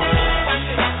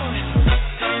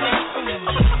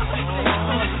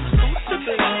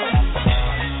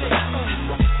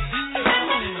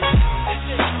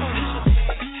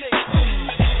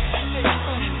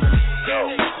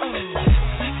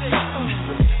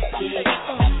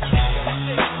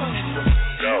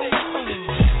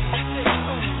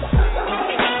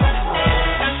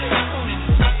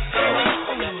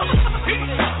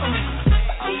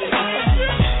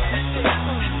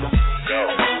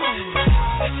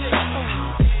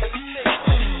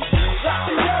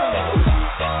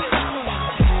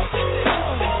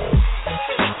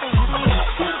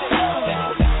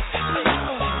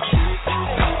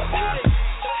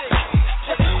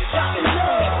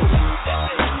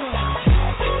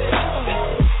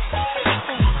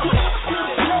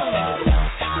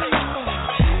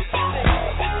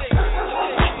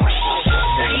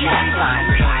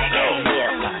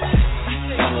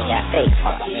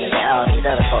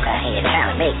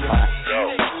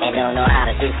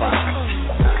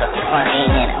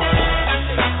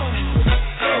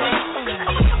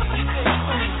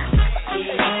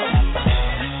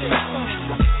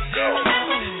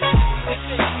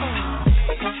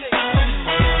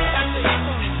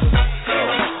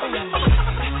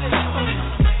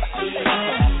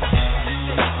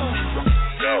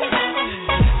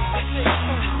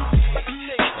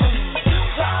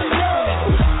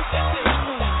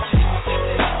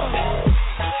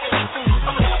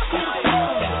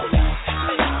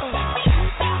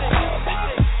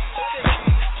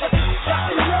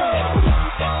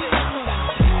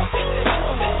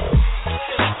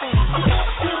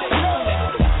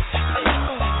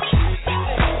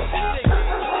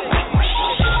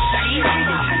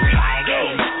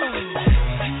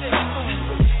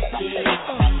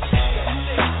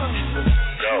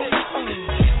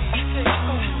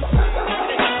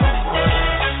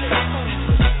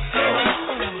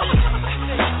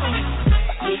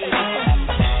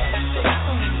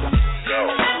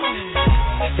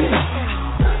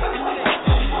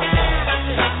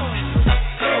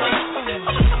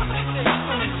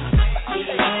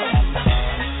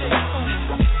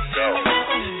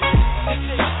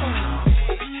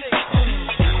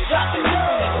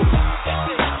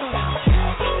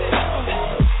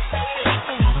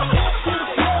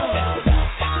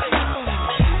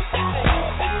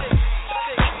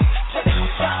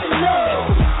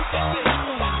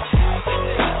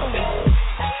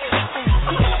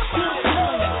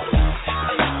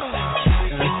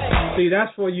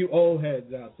 That's for you old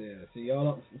heads out there. See,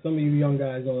 y'all, some of you young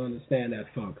guys don't understand that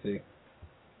funk. See.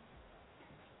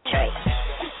 Trey,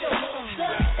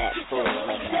 that fool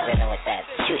making that rhythm with that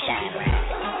shoe shine rap.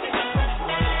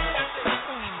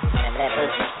 Remember that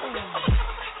Bootsy?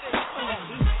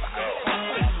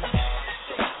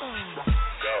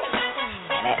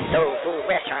 And that soul food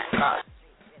restaurant called.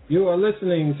 You are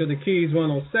listening to the Keys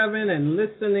 107 and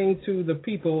listening to the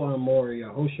people. I'm Moreh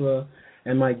Yahoshua,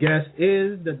 and my guest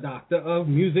is the Doctor of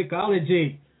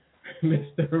Musicology,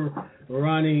 Mr.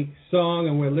 Rahni Song,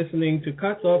 and we're listening to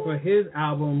cuts off of his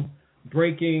album,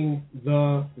 Breaking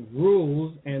the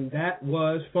Rules, and that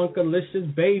was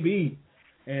Funkalicious Baby.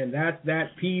 And that's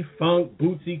that P-Funk,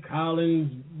 Bootsy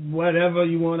Collins, whatever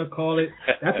you want to call it.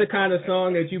 That's the kind of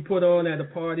song that you put on at a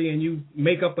party and you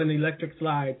make up an electric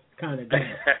slide kind of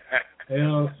dance. You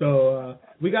know, so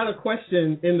we got a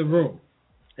question in the room.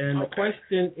 And the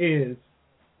question is,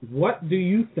 what do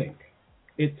you think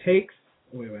it takes...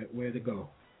 Wait, where'd it go?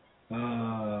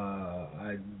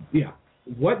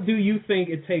 What do you think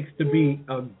it takes to be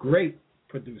a great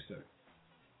producer?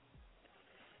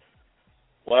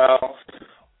 Well,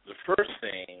 the first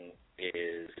thing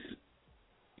is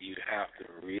you have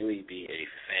to really be a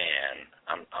fan.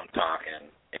 I'm talking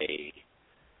a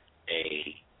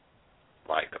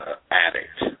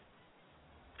addict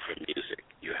for music.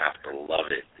 You have to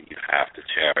love it. You have to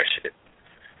cherish it,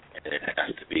 and it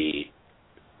has to be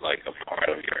like a part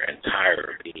of your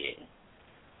entire being.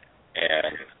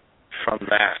 And from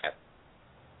that,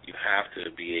 you have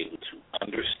to be able to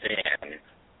understand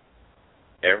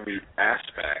every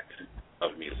aspect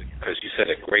of music, because you said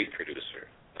a great producer.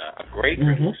 A great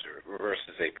producer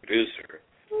versus a producer.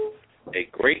 A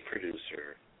great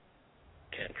producer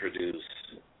can produce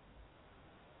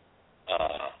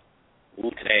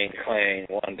Wu-Tang Clan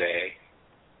one day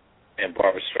and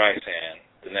Barbra Streisand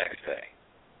the next day.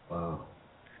 Wow.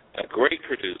 A great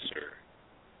producer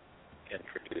can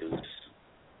produce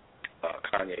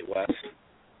Kanye West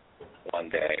one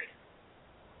day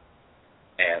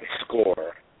and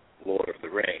score Lord of the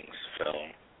Rings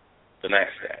film the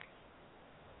next day.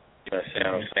 You understand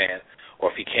what I'm saying?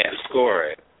 Or if he can't score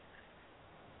it,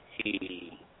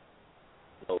 he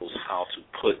knows how to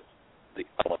put the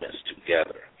elements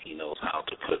together. He knows how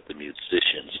to put the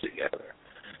musicians together.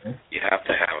 You have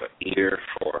to have an ear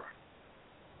for...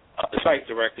 it's like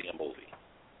directing a movie.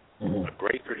 A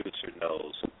great producer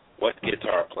knows what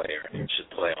guitar player should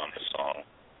play on the song,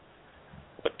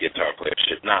 what guitar player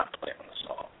should not play on the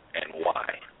song, and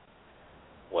why.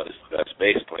 What is the best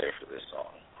bass player for this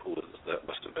song?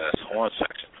 What's the best horn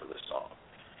section for this song?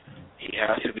 He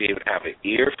has to be able to have an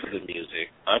ear for the music,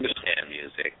 understand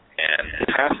music, and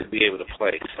has to be able to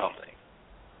play something.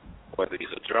 Whether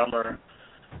he's a drummer,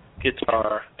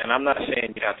 guitar, and I'm not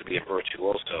saying you have to be a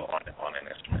virtuoso on an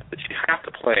instrument, but you have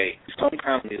to play some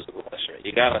kind of musical instrument.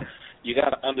 You gotta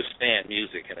understand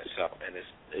music in itself, and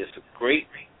it's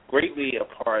greatly a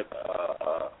part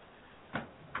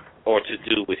or to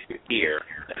do with your ear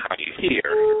and how you hear,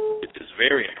 which is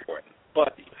very important.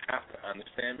 But you have to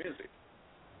understand music,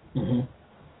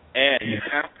 and you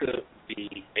have to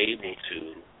be able to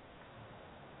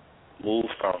move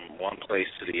from one place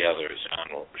to the other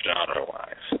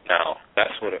genre-wise. Now,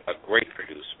 that's what a great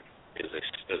producer is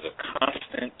a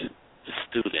constant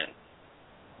student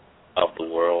of the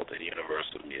world and universe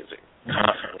of music,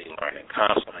 constantly learning,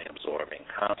 constantly absorbing,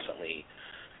 constantly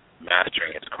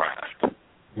mastering his craft.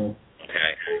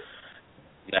 Okay?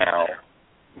 Now,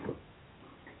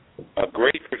 a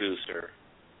great producer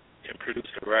can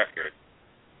produce a record,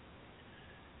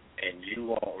 and you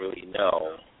won't really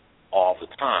know all the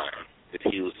time if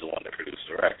he was the one that produced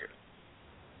the record.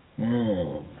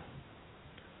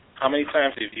 How many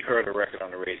times have you heard a record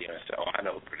on the radio and said, "Oh, I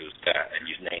know who produced that," and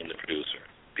you name the producer?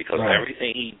 Because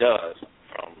everything he does,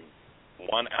 from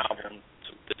one album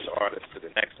to this artist to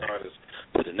the next artist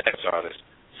to the next artist,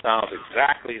 sounds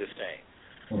exactly the same.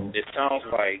 It sounds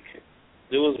like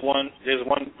there's one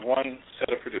set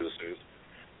of producers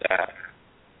that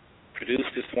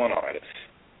produced this one artist.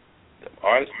 The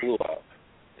artist blew up.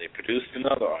 They produced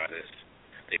another artist.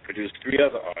 They produced 3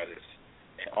 other artists.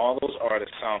 And all those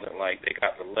artists sounded like they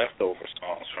got the leftover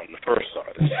songs from the first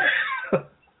artist.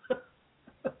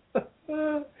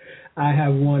 I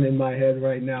have one in my head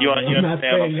right now. You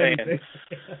understand what I'm saying?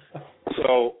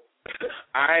 So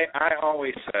I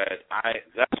always said,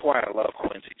 that's why I love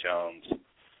Quincy Jones.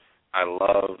 I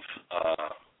love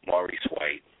Maurice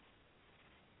White.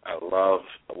 I love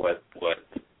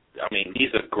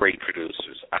these are great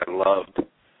producers. I loved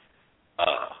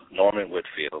Norman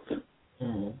Whitfield.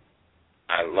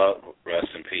 I love, rest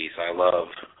in peace. I love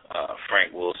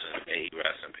Frank Wilson, may he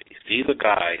rest in peace. These are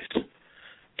guys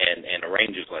and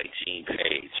arrangers like Gene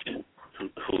Page,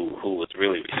 who was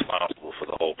really responsible for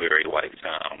the whole Barry White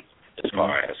sound as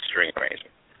far as string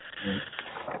arrangement.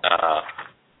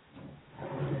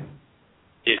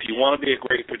 If you want to be a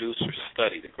great producer,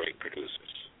 study the great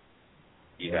producers.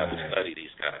 You got to study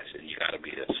these guys, and you got to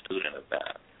be a student of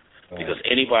that. Because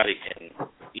anybody can,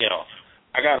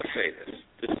 I gotta say this.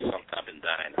 This is something I've been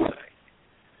dying to say,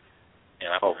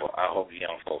 and I hope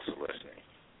young folks are listening.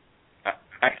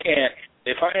 I can't.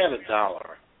 If I had $1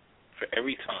 for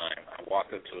every time I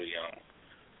walked up to a young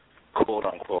quote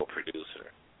unquote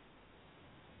producer,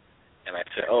 and I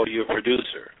said, "Oh, you're a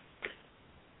producer,"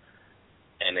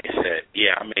 and they said,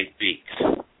 "Yeah, I make beats."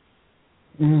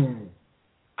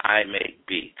 I make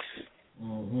beats.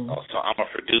 So I'm a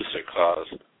producer because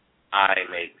I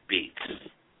make beats.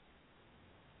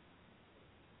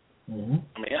 I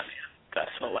mean, that's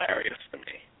hilarious to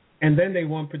me. And then they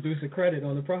want producer credit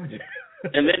on the project.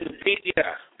 And then,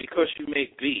 because you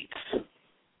make beats,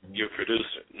 you're a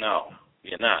producer. No,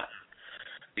 you're not.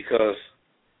 Because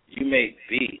you make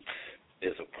beats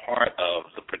is a part of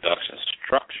the production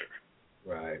structure.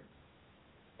 Right.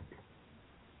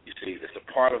 You see, it's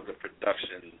a part of the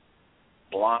production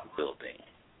block building.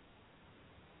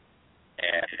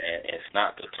 And it's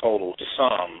not the total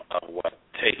sum of what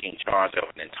taking charge of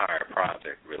an entire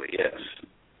project really is.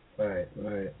 Right.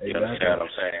 You understand what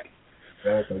I'm saying?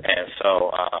 Exactly. And so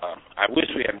I wish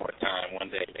we had more time. One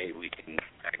day maybe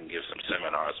I can give some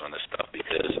seminars on this stuff,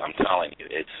 because I'm telling you,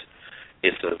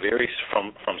 it's a very, from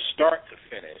start to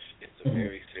finish, it's a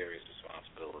very serious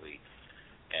responsibility.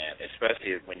 And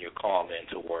especially when you're called in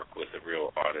to work with a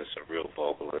real artist, a real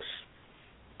vocalist,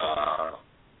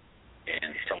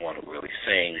 and someone who really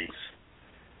sings.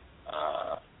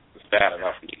 It's bad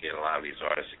enough when you get a lot of these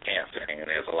artists that can't sing, and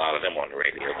there's a lot of them on the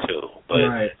radio too.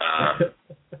 But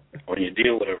when you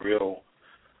deal with a real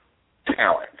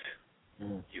talent,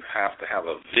 you have to have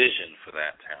a vision for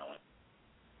that talent,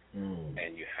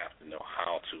 and you have to know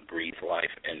how to breathe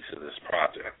life into this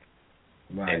project.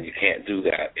 And you can't do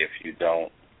that if you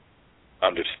don't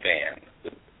understand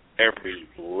every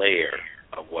layer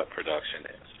of what production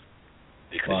is.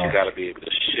 Because you got to be able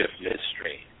to shift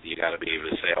midstream. You got to be able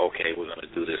to say, okay, we're going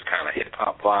to do this kind of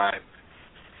hip-hop vibe.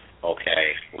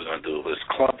 Okay, we're going to do this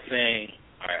club thing.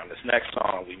 All right, on this next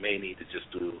song, we may need to just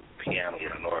do piano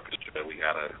with an orchestra. We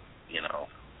got to,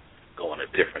 go in a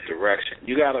different direction.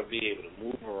 You got to be able to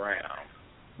move around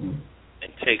and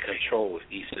take control of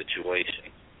each situation.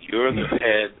 You're the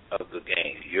head of the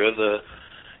game. You're the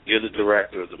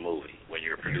director of the movie when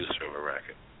you're a producer of a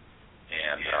record.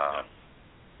 And,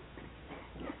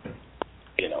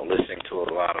 listening to a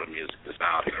lot of the music that's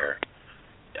out here,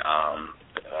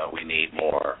 we need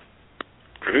more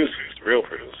producers, real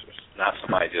producers, not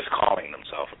somebody just calling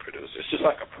themselves a producer. It's just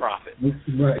like a prophet.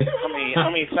 Right.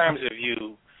 How many times have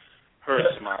you heard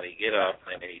somebody get up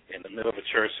and in the middle of a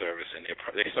church service and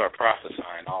they start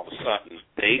prophesying, all of a sudden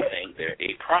they think they're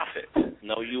a prophet?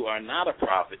 No, you are not a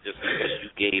prophet just because you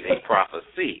gave a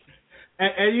prophecy.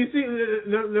 And you see,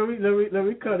 let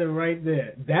me cut it right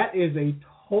there. That is a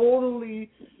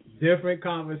totally different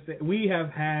conversation. We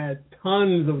have had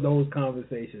tons of those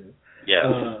conversations. Yes.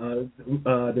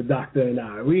 The doctor and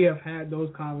I. We have had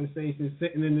those conversations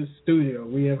sitting in the studio.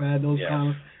 We have had those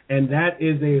conversations. And that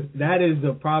is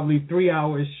a probably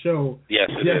 3-hour show. Yes,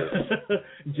 it is.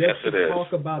 Just to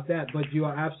talk about that. But you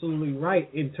are absolutely right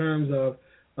in terms of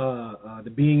the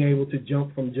being able to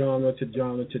jump from genre to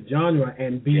genre to genre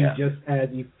and be just as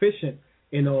efficient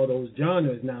in all those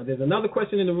genres. Now, there's another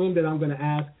question in the room that I'm going to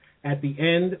ask at the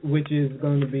end, which is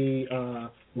going to be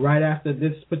right after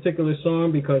this particular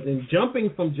song, because in jumping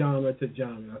from genre to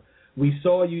genre, we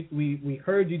saw you. We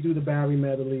heard you do the Barry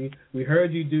medley. We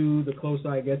heard you do The Closer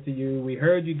I Get to You. We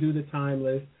heard you do the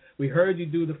Timeless. We heard you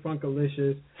do the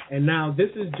Funkalicious. And now this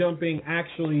is jumping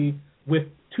actually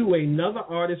to another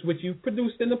artist which you've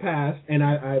produced in the past. And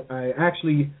I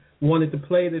actually wanted to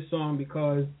play this song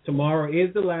because tomorrow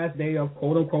is the last day of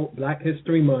quote-unquote Black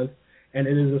History Month. And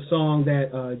it is a song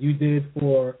that you did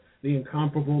for the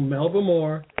incomparable Melba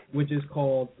Moore, which is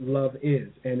called Love Is.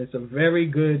 And it's a very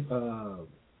good, I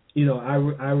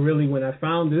really, when I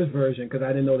found this version, because I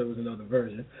didn't know there was another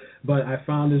version, but I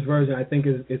found this version, I think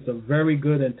it's a very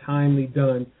good and timely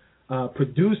done,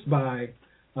 produced by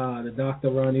the Dr.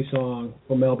 Rahni Song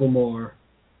for Melba Moore,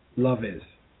 Love Is.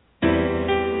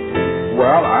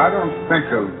 Well, I don't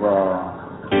think of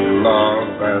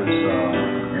love as...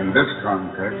 in this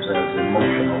context, as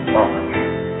emotional thought.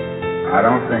 I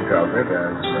don't think of it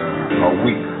as a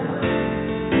weak force,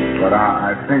 but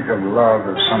I think of love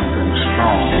as something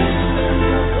strong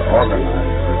and to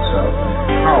organize itself in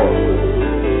powerful,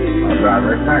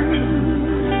 direct action.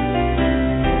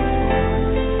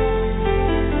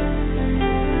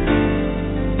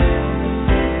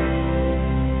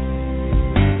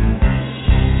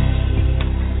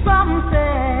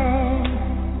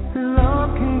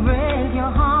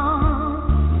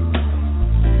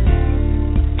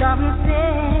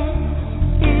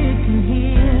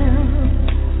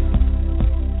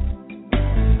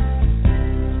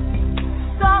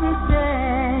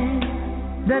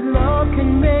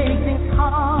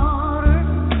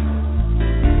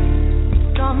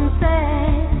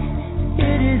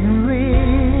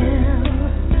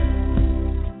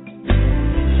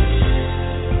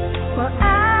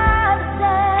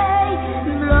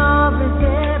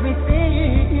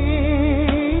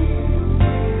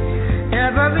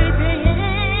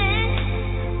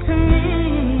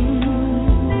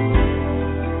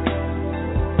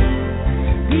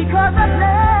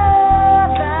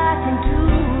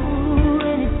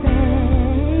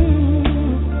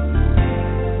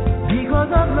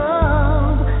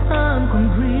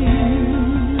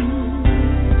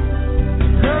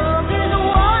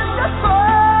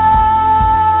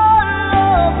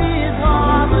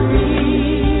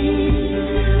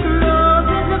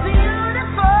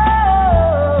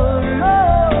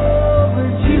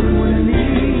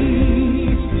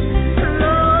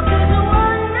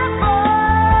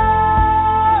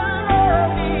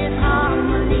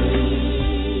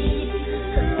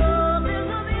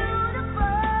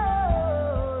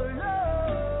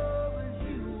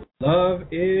 Love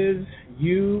is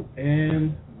you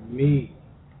and me.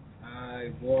 I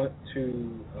want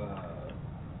to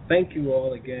thank you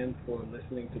all again for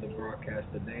listening to the broadcast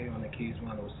today on the Keys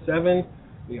 107.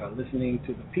 We are listening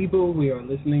to the people. We are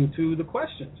listening to the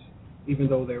questions, even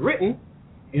though they're written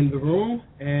in the room.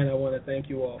 And I want to thank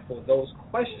you all for those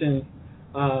questions.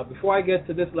 Before I get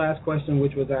to this last question,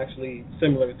 which was actually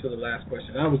similar to the last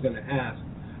question I was going to ask,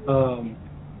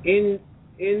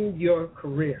 in your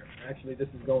career, actually this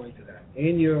is going to that,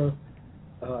 in your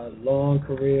long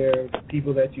career, the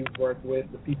people that you've worked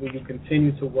with, the people you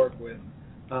continue to work with,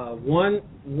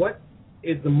 what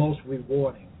is the most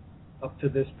rewarding up to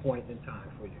this point in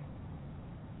time for you?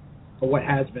 Or what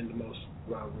has been the most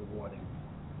rewarding?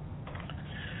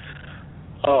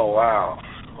 Oh, wow.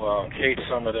 Well, in case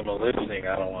some of them are listening,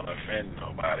 I don't want to offend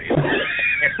nobody.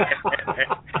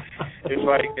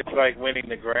 It's like winning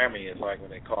the Grammy. It's like when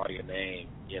they call your name,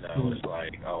 you know, it's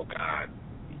like, oh, God,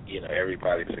 you know,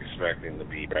 everybody's expecting to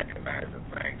be recognized and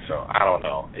things. So I don't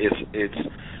know.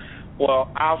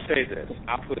 Well, I'll say this.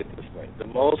 I'll put it this way.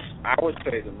 I would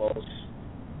say the most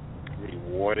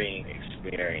rewarding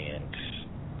experience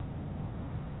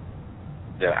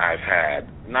that I've had,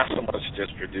 not so much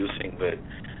just producing, but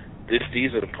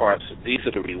these are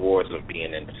the rewards of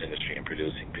being in this industry and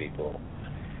producing people,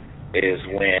 is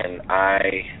when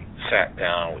I sat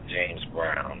down with James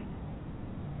Brown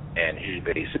and he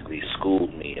basically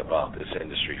schooled me about this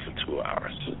industry for 2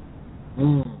 hours.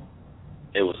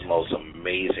 It was the most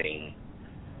amazing,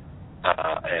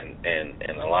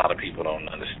 and a lot of people don't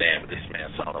understand, but this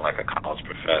man sounded like a college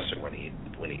professor when he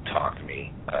talked to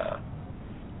me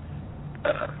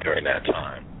during that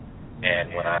time.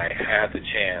 And when I had the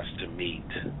chance to meet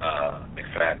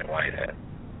McFadden and Whitehead,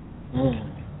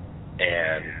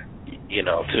 and you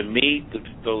know, to meet the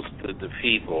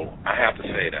people, I have to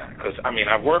say that, because I mean,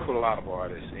 I've worked with a lot of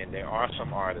artists, and there are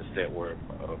some artists that were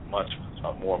much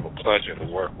more of a pleasure to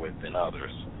work with than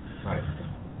others. Right.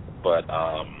 But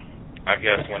I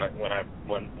guess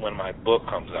when my book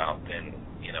comes out, then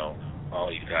you know,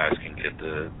 all you guys can get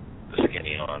the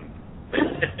skinny on.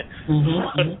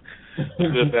 The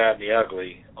good, bad, and the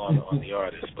ugly on the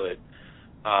artist, but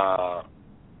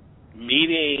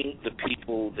meeting the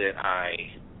people that I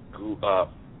grew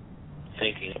up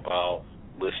thinking about,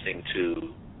 listening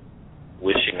to,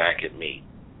 wishing I could meet.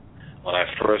 When I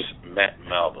first met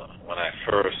Melba, when I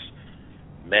first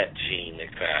met Gene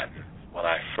McFadden, when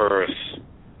I first,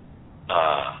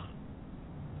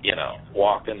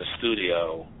 walked in the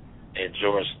studio and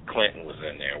George Clinton was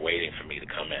in there waiting for me to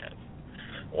come in.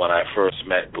 When I first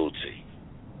met Bootsy.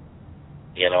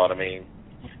 You know what I mean?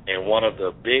 And one of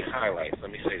the big highlights,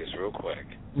 let me say this real quick,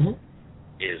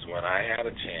 is when I had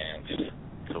a chance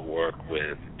to work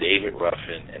with David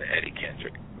Ruffin and Eddie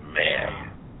Kendrick.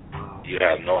 Man, you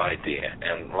have no idea.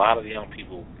 And a lot of the young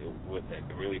people would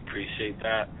really appreciate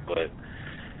that, but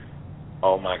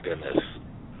oh my goodness,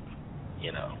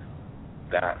 you know,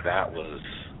 that was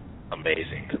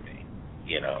amazing to me.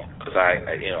 You know, because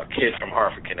a kid from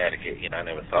Hartford, Connecticut, you know, I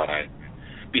never thought I'd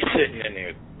be sitting in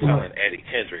there telling Eddie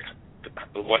Kendrick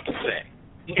what to say.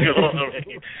 You know what I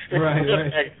mean?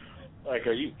 Right. Like,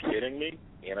 are you kidding me?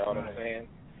 You know what I'm saying?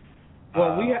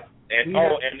 Well, when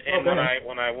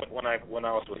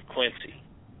I was with Quincy,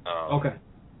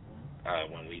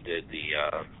 when we did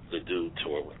the Dude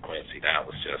tour with Quincy, that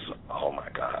was just, oh my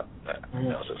God, that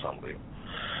was just unbelievable.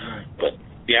 Right. But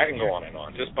yeah, I can go on and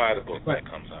on. Just buy the book when it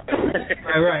comes out.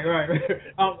 Right.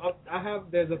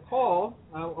 There's a call.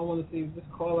 I want to see if this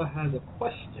caller has a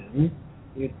question.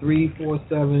 It's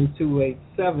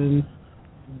 347-287.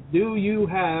 Do you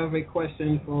have a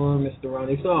question for Mr.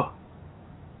 Rahni Song?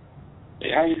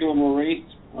 Hey, how you doing, Moreh?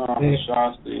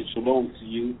 Shasta, shalom to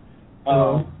you.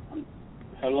 Hello?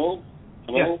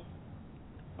 Yes.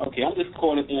 Okay, I'm just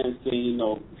calling in and saying, you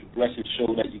know, the blessed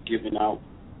show that you're giving out.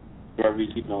 Very,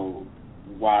 you know,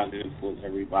 wide for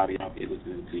everybody out here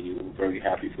listening to you. I'm very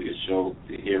happy for your show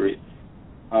to hear it.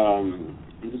 I'm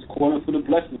just calling for the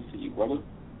blessings to you, brother.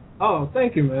 Oh,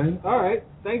 thank you, man. All right,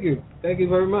 thank you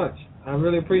very much. I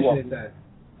really appreciate that.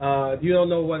 You don't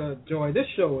know what a joy this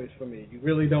show is for me. You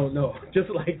really don't know. Just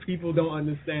like people don't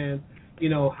understand, you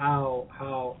know,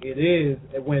 how it is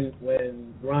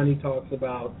when Ronnie talks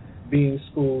about being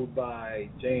schooled by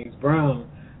James Brown.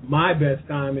 My best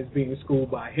time is being schooled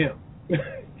by him.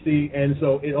 See, and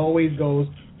so it always goes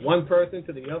one person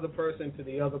to the other person to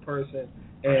the other person,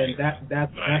 and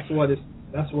that's what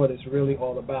it's really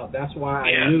all about. That's why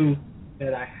I knew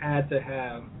that I had to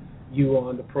have you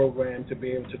on the program to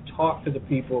be able to talk to the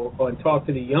people and talk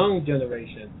to the young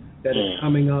generation that is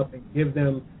coming up and give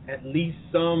them at least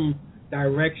some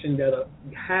direction that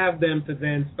have them to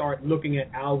then start looking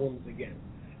at albums again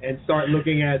and start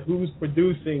looking at who's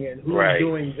producing and who's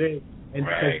doing this. And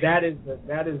because that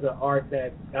is the art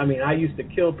that, I mean, I used to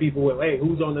kill people with, hey,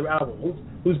 who's on the album?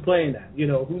 Who's playing that? You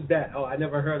know, who's that? Oh, I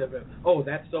never heard of him. Oh,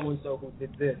 that's so-and-so who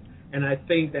did this. And I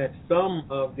think that some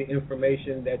of the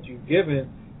information that you've given,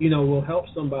 you know, will help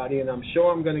somebody. And I'm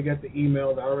sure I'm going to get the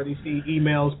emails. I already see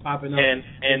emails popping up.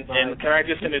 And can I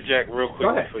just interject real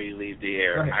quick before you leave the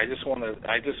air? I just want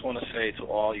to say to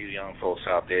all you young folks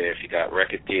out there, if you got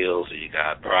record deals or you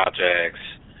got projects,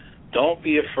 don't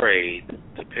be afraid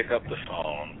to pick up the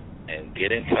phone and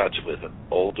get in touch with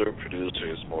older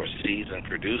producers, more seasoned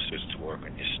producers to work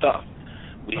on your stuff.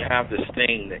 We have this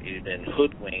thing that you've been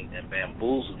hoodwinked and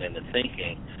bamboozled into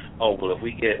thinking, oh, well, if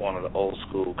we get one of the old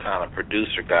school kind of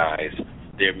producer guys,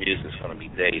 their music's going to be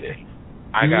dated.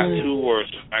 I got two words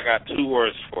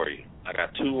for you. I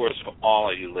got two words for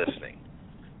all of you listening: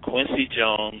 Quincy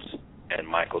Jones and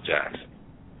Michael Jackson.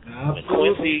 When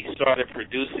Quincy started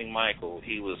producing Michael,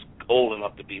 he was old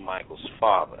enough to be Michael's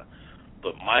father.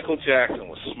 But Michael Jackson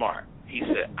was smart. He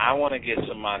said, I want to get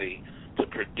somebody to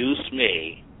produce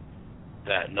me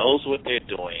that knows what they're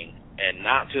doing and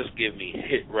not just give me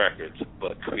hit records,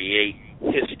 but create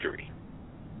history.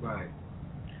 Right.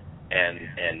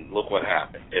 And look what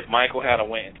happened. If Michael had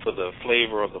went for the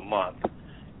flavor of the month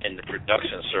in the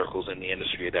production circles in the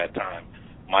industry at that time,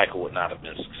 Michael would not have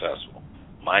been successful.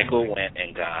 Michael went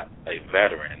and got a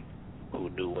veteran who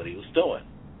knew what he was doing,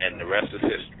 and the rest is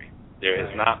history. There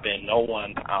has not been no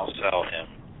one to outsell him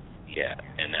yet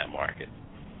in that market.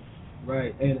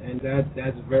 Right, and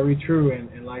that's very true.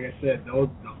 And like I said, the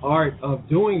art of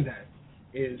doing that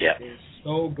is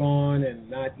so gone and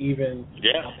not even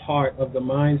a part of the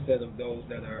mindset of those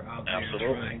that are out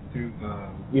there trying to,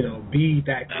 be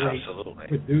that great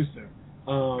producer.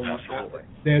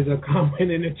 There's a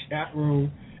comment in the chat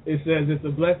room. It says, it's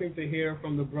a blessing to hear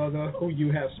from the brother who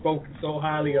you have spoken so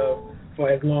highly of for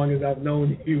as long as I've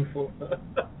known you for.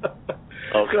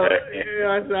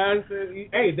 I said,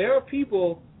 hey, there are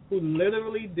people who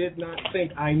literally did not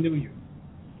think I knew you.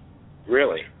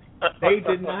 Really? They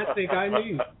did not think I knew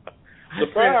you.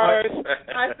 Surprise!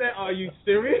 I said, are you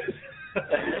serious?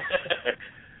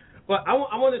 But I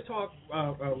want to talk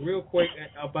real quick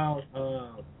about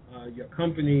your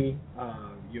company,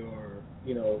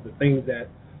 the things that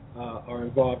are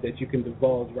involved that you can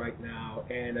divulge right now,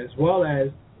 and as well as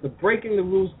the Breaking the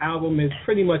Rules album is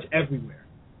pretty much everywhere.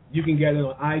 You can get it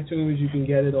on iTunes. You can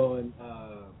get it on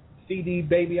CD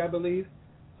Baby, I believe.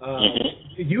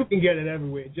 You can get it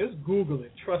everywhere. Just Google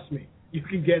it. Trust me. You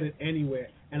can get it anywhere.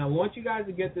 And I want you guys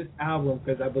to get this album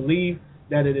because I believe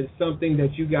that it is something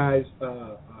that you guys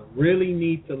really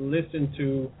need to listen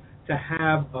to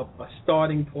have a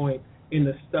starting point in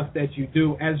the stuff that you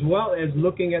do, as well as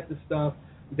looking at the stuff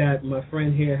that my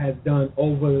friend here has done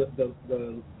over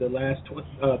the last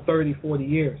 30, 40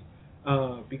 years.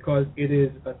 Because it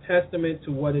is a testament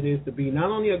to what it is to be not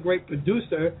only a great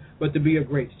producer, but to be a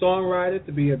great songwriter,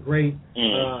 to be a great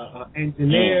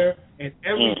engineer, and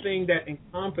everything that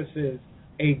encompasses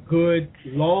a good,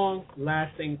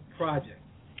 long-lasting project.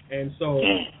 And so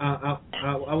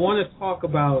I want to talk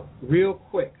about real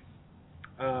quick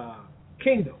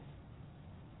Kingdom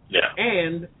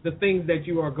and the things that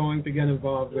you are going to get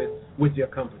involved with your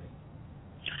company.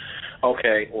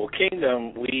 Okay, well,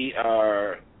 Kingdom, we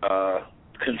are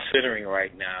considering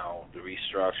right now the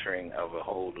restructuring of a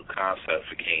whole new concept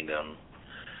for Kingdom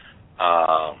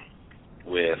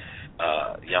with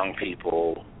young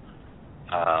people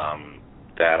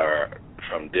that are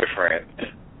from different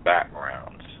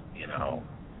backgrounds,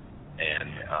 and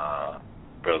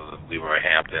Brother Leroy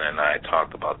Hampton and I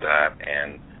talked about that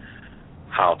and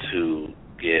how to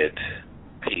get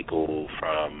people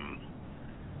from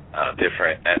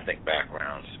different ethnic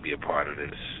backgrounds to be a part of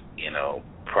this,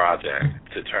 project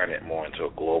to turn it more into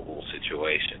a global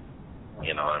situation,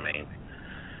 you know what I mean,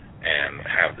 and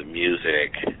have the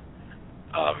music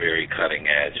very cutting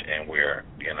edge, and we're,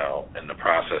 in the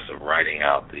process of writing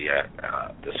out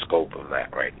the scope of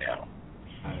that right now,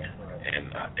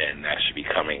 and that should be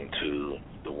coming to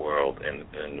the world in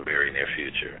the very near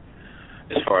future.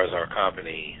 As far as our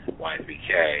company,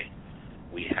 YBK,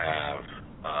 we have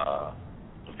a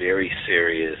very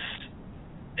serious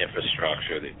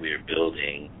infrastructure that we're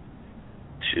building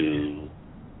to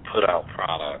put out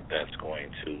product that's going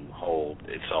to hold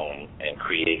its own and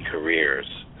create careers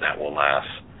that will last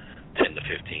 10 to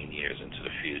 15 years into the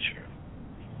future.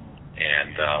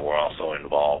 And we're also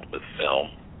involved with film,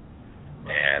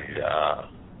 and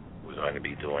we're going to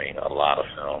be doing a lot of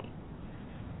film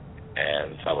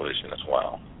and television as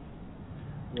well.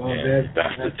 Well,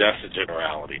 that's the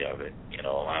generality of it. You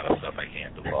know, a lot of stuff I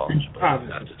can't divulge, but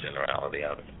that's the generality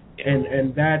of it.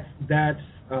 And that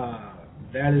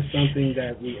is something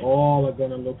that we all are going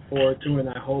to look forward to, and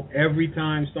I hope every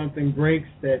time something breaks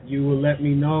that you will let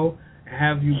me know,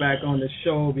 have you back on the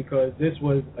show, because this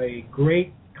was a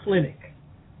great clinic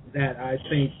that I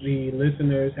think the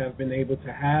listeners have been able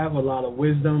to have, a lot of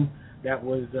wisdom that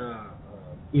was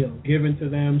given to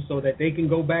them so that they can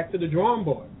go back to the drawing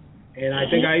board. And I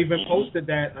think I even posted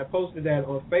that. I posted that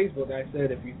on Facebook. I said,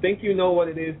 if you think you know what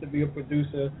it is to be a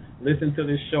producer, listen to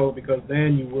this show, because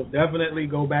then you will definitely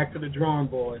go back to the drawing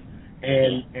board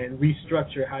and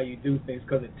restructure how you do things,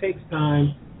 because it takes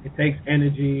time, it takes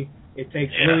energy, it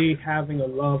takes really having a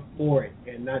love for it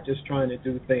and not just trying to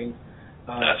do things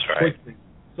quickly.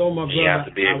 So, my brother, you have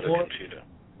to be able to computer.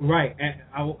 Right. And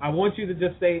I want you to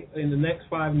just say in the next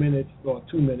 5 minutes or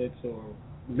 2 minutes or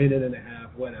minute and a half,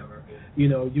 whatever,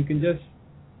 you can just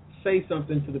say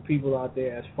something to the people out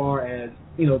there as far as,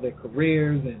 their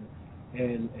careers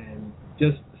and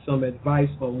just some advice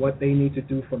on what they need to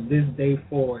do from this day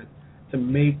forward to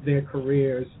make their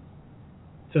careers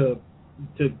to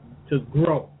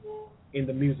grow in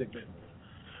the music business.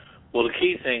 Well, the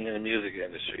key thing in the music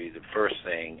industry, the first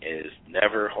thing is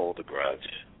never hold a grudge.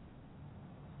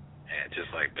 And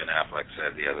just like Ben Affleck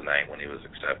said the other night when he was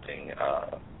accepting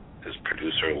his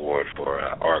producer award for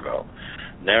Argo,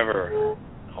 never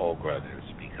hold grudges,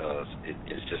 because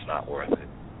it's just not worth it.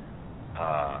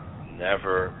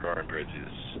 Never burn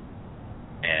bridges.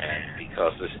 And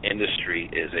because this industry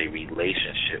is a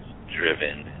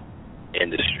relationship-driven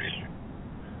industry,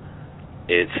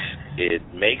 it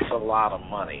makes a lot of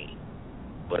money,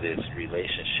 but it's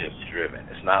relationship-driven.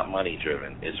 It's not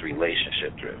money-driven. It's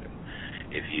relationship-driven.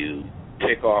 If you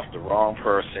tick off the wrong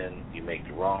person, you make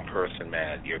the wrong person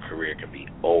mad, your career can be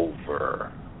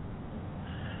over.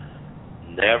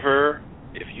 Never,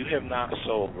 if you have not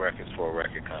sold records for a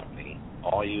record company,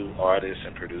 all you artists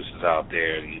and producers out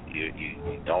there,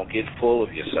 you don't get full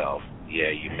of yourself.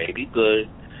 Yeah, you may be good,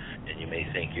 and you may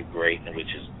think you're great, which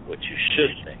is what you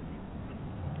should think.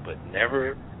 But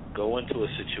never go into a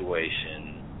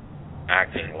situation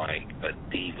acting like a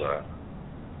diva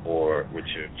or with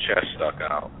your chest stuck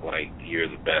out like you're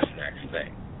the best next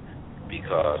thing.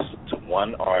 Because to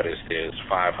one artist, there's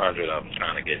 500 of them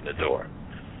trying to get in the door.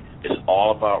 It's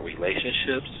all about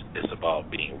relationships. It's about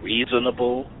being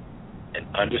reasonable and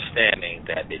understanding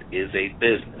that it is a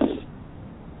business.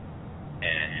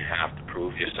 And you have to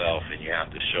prove yourself, and you have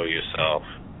to show yourself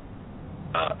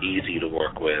easy to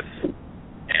work with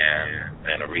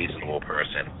and a reasonable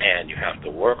person. And you have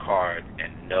to work hard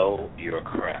and know your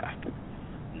craft.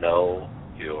 Know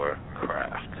your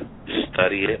craft.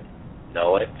 Study it.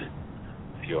 Know it.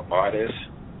 If you're an artist,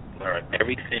 learn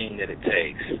everything that it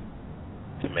takes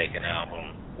to make an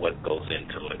album, what goes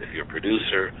into it. If you're a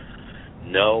producer,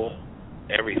 know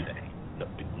everything.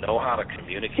 Know how to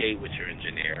communicate with your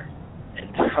engineer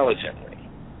intelligently.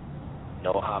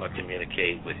 Know how to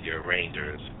communicate with your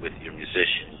arrangers, with your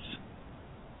musicians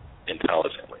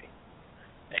intelligently.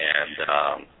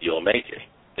 And you'll make it.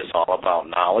 It's all about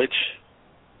knowledge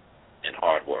and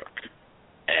hard work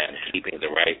and keeping the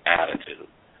right attitude.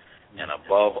 And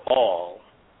above all,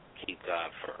 keep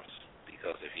God first.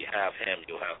 Because if you have him,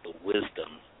 you'll have the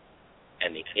wisdom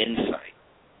and the insight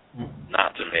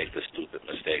not to make the stupid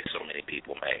mistakes so many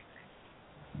people make.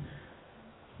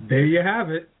 There you have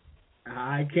it.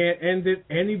 I can't end it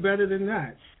any better than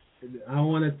that. I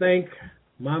want to thank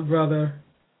my brother,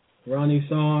 Rahni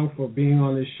Song, for being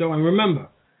on this show. And remember,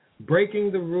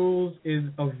 Breaking the Rules is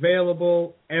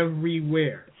available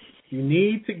everywhere. You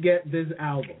need to get this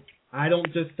album. I don't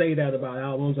just say that about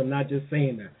albums. I'm not just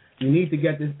saying that. You need to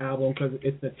get this album because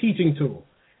it's a teaching tool.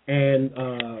 And,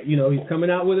 he's coming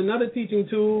out with another teaching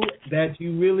tool that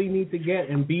you really need to get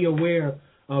and be aware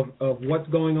of what's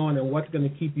going on and what's going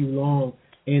to keep you long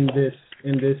in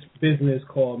this business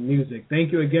called music.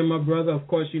 Thank you again, my brother. Of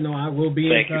course, I will be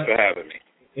in touch. Thank you for having me.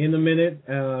 In a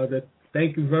minute.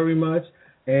 Thank you very much.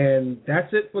 And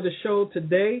that's it for the show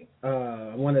today.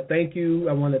 I want to thank you.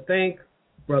 I want to thank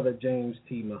Brother James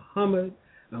T. Muhammad.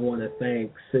 I want to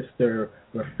thank Sister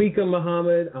Rafika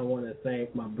Muhammad. I want to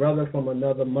thank my brother from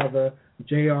another mother,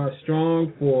 J.R.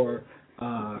 Strong, for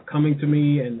coming to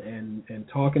me and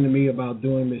talking to me about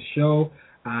doing this show.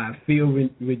 I feel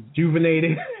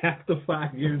rejuvenated after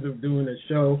 5 years of doing a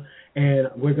show, and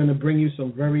we're going to bring you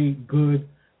some very good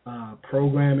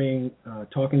programming,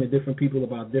 talking to different people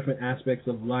about different aspects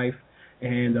of life,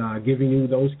 and giving you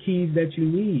those keys that you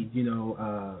need,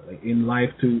 in life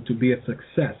to be a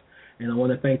success. And I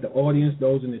want to thank the audience,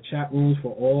 those in the chat rooms,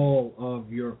 for all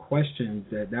of your questions.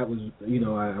 That was, I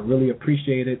really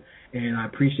appreciate it. And I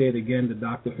appreciate, again, the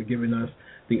doctor for giving us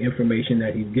the information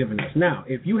that he's given us. Now,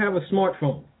 if you have a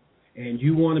smartphone and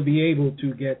you want to be able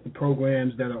to get the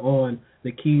programs that are on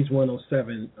the Keys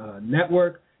 107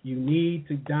 network, you need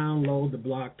to download the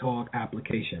Blog Talk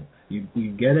application. You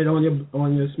get it on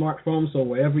your smartphone, so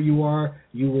wherever you are,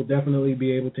 you will definitely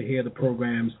be able to hear the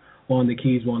programs on the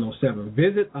Keys 107.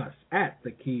 Visit us at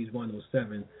the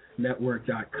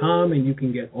Keys107network.com, and you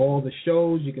can get all the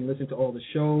shows. You can listen to all the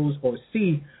shows or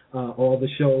see all the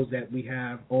shows that we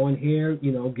have on here.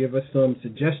 Give us some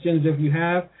suggestions if you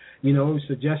have.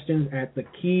 Suggestions at the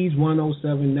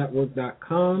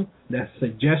Keys107network.com. That's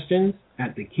suggestions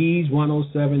at the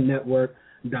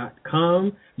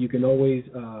Keys107network.com. You can always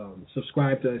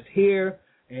subscribe to us here,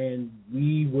 and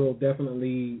we will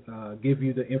definitely give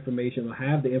you the information or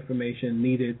have the information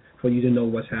needed for you to know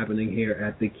what's happening here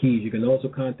at the Keys. You can also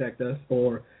contact us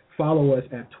or follow us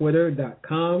at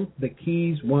twitter.com, the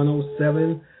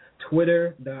Keys107,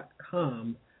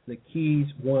 twitter.com, the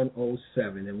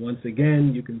Keys107. And once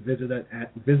again, you can visit us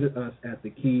at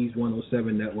the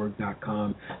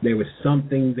Keys107network.com. There is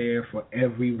something there for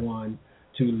everyone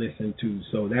to listen to.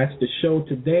 So that's the show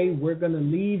today. We're going to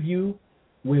leave you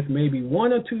with maybe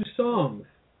one or two songs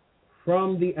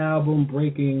from the album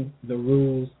Breaking the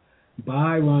Rules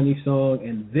by Rahni Song.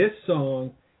 And this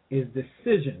song is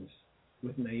Decisions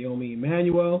with Naomi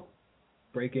Emanuel.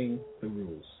 Breaking the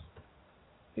Rules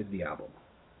is the album.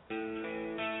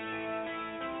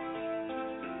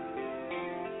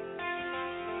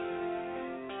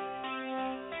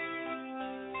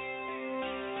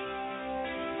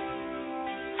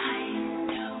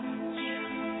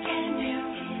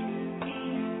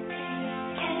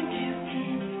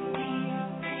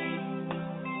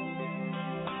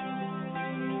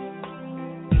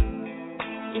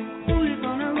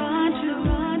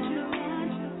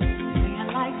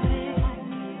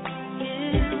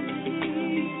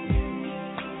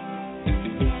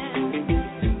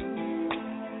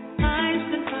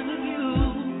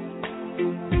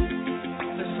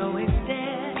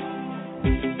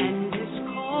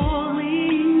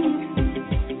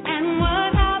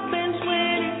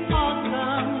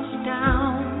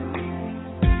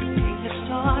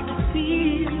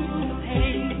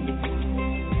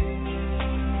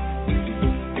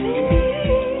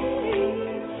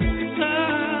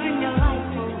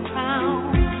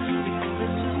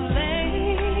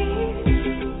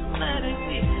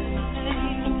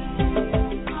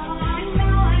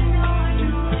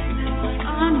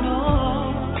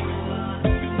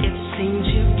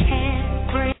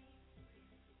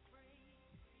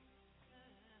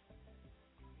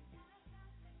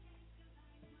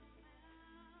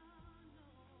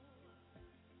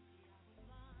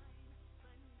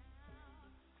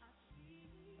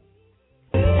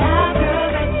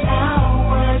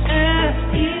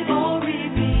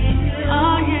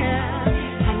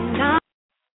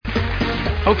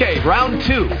 Okay, round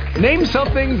two. Name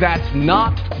something that's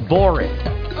not boring.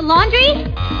 A laundry?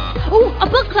 Ooh, a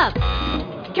book club.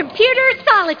 Computer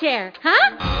solitaire,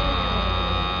 huh?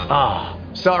 Ah,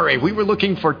 sorry, we were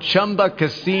looking for Chumba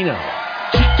Casino.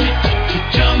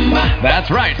 That's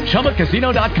right,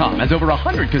 ChumbaCasino.com has over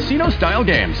 100 casino-style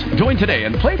games. Join today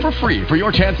and play for free for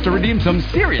your chance to redeem some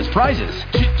serious prizes.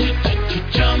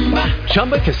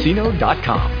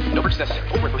 ChumbaCasino.com. No purchase necessary.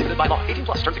 Void where prohibited by law. 18+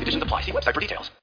 terms and conditions apply. See website for details.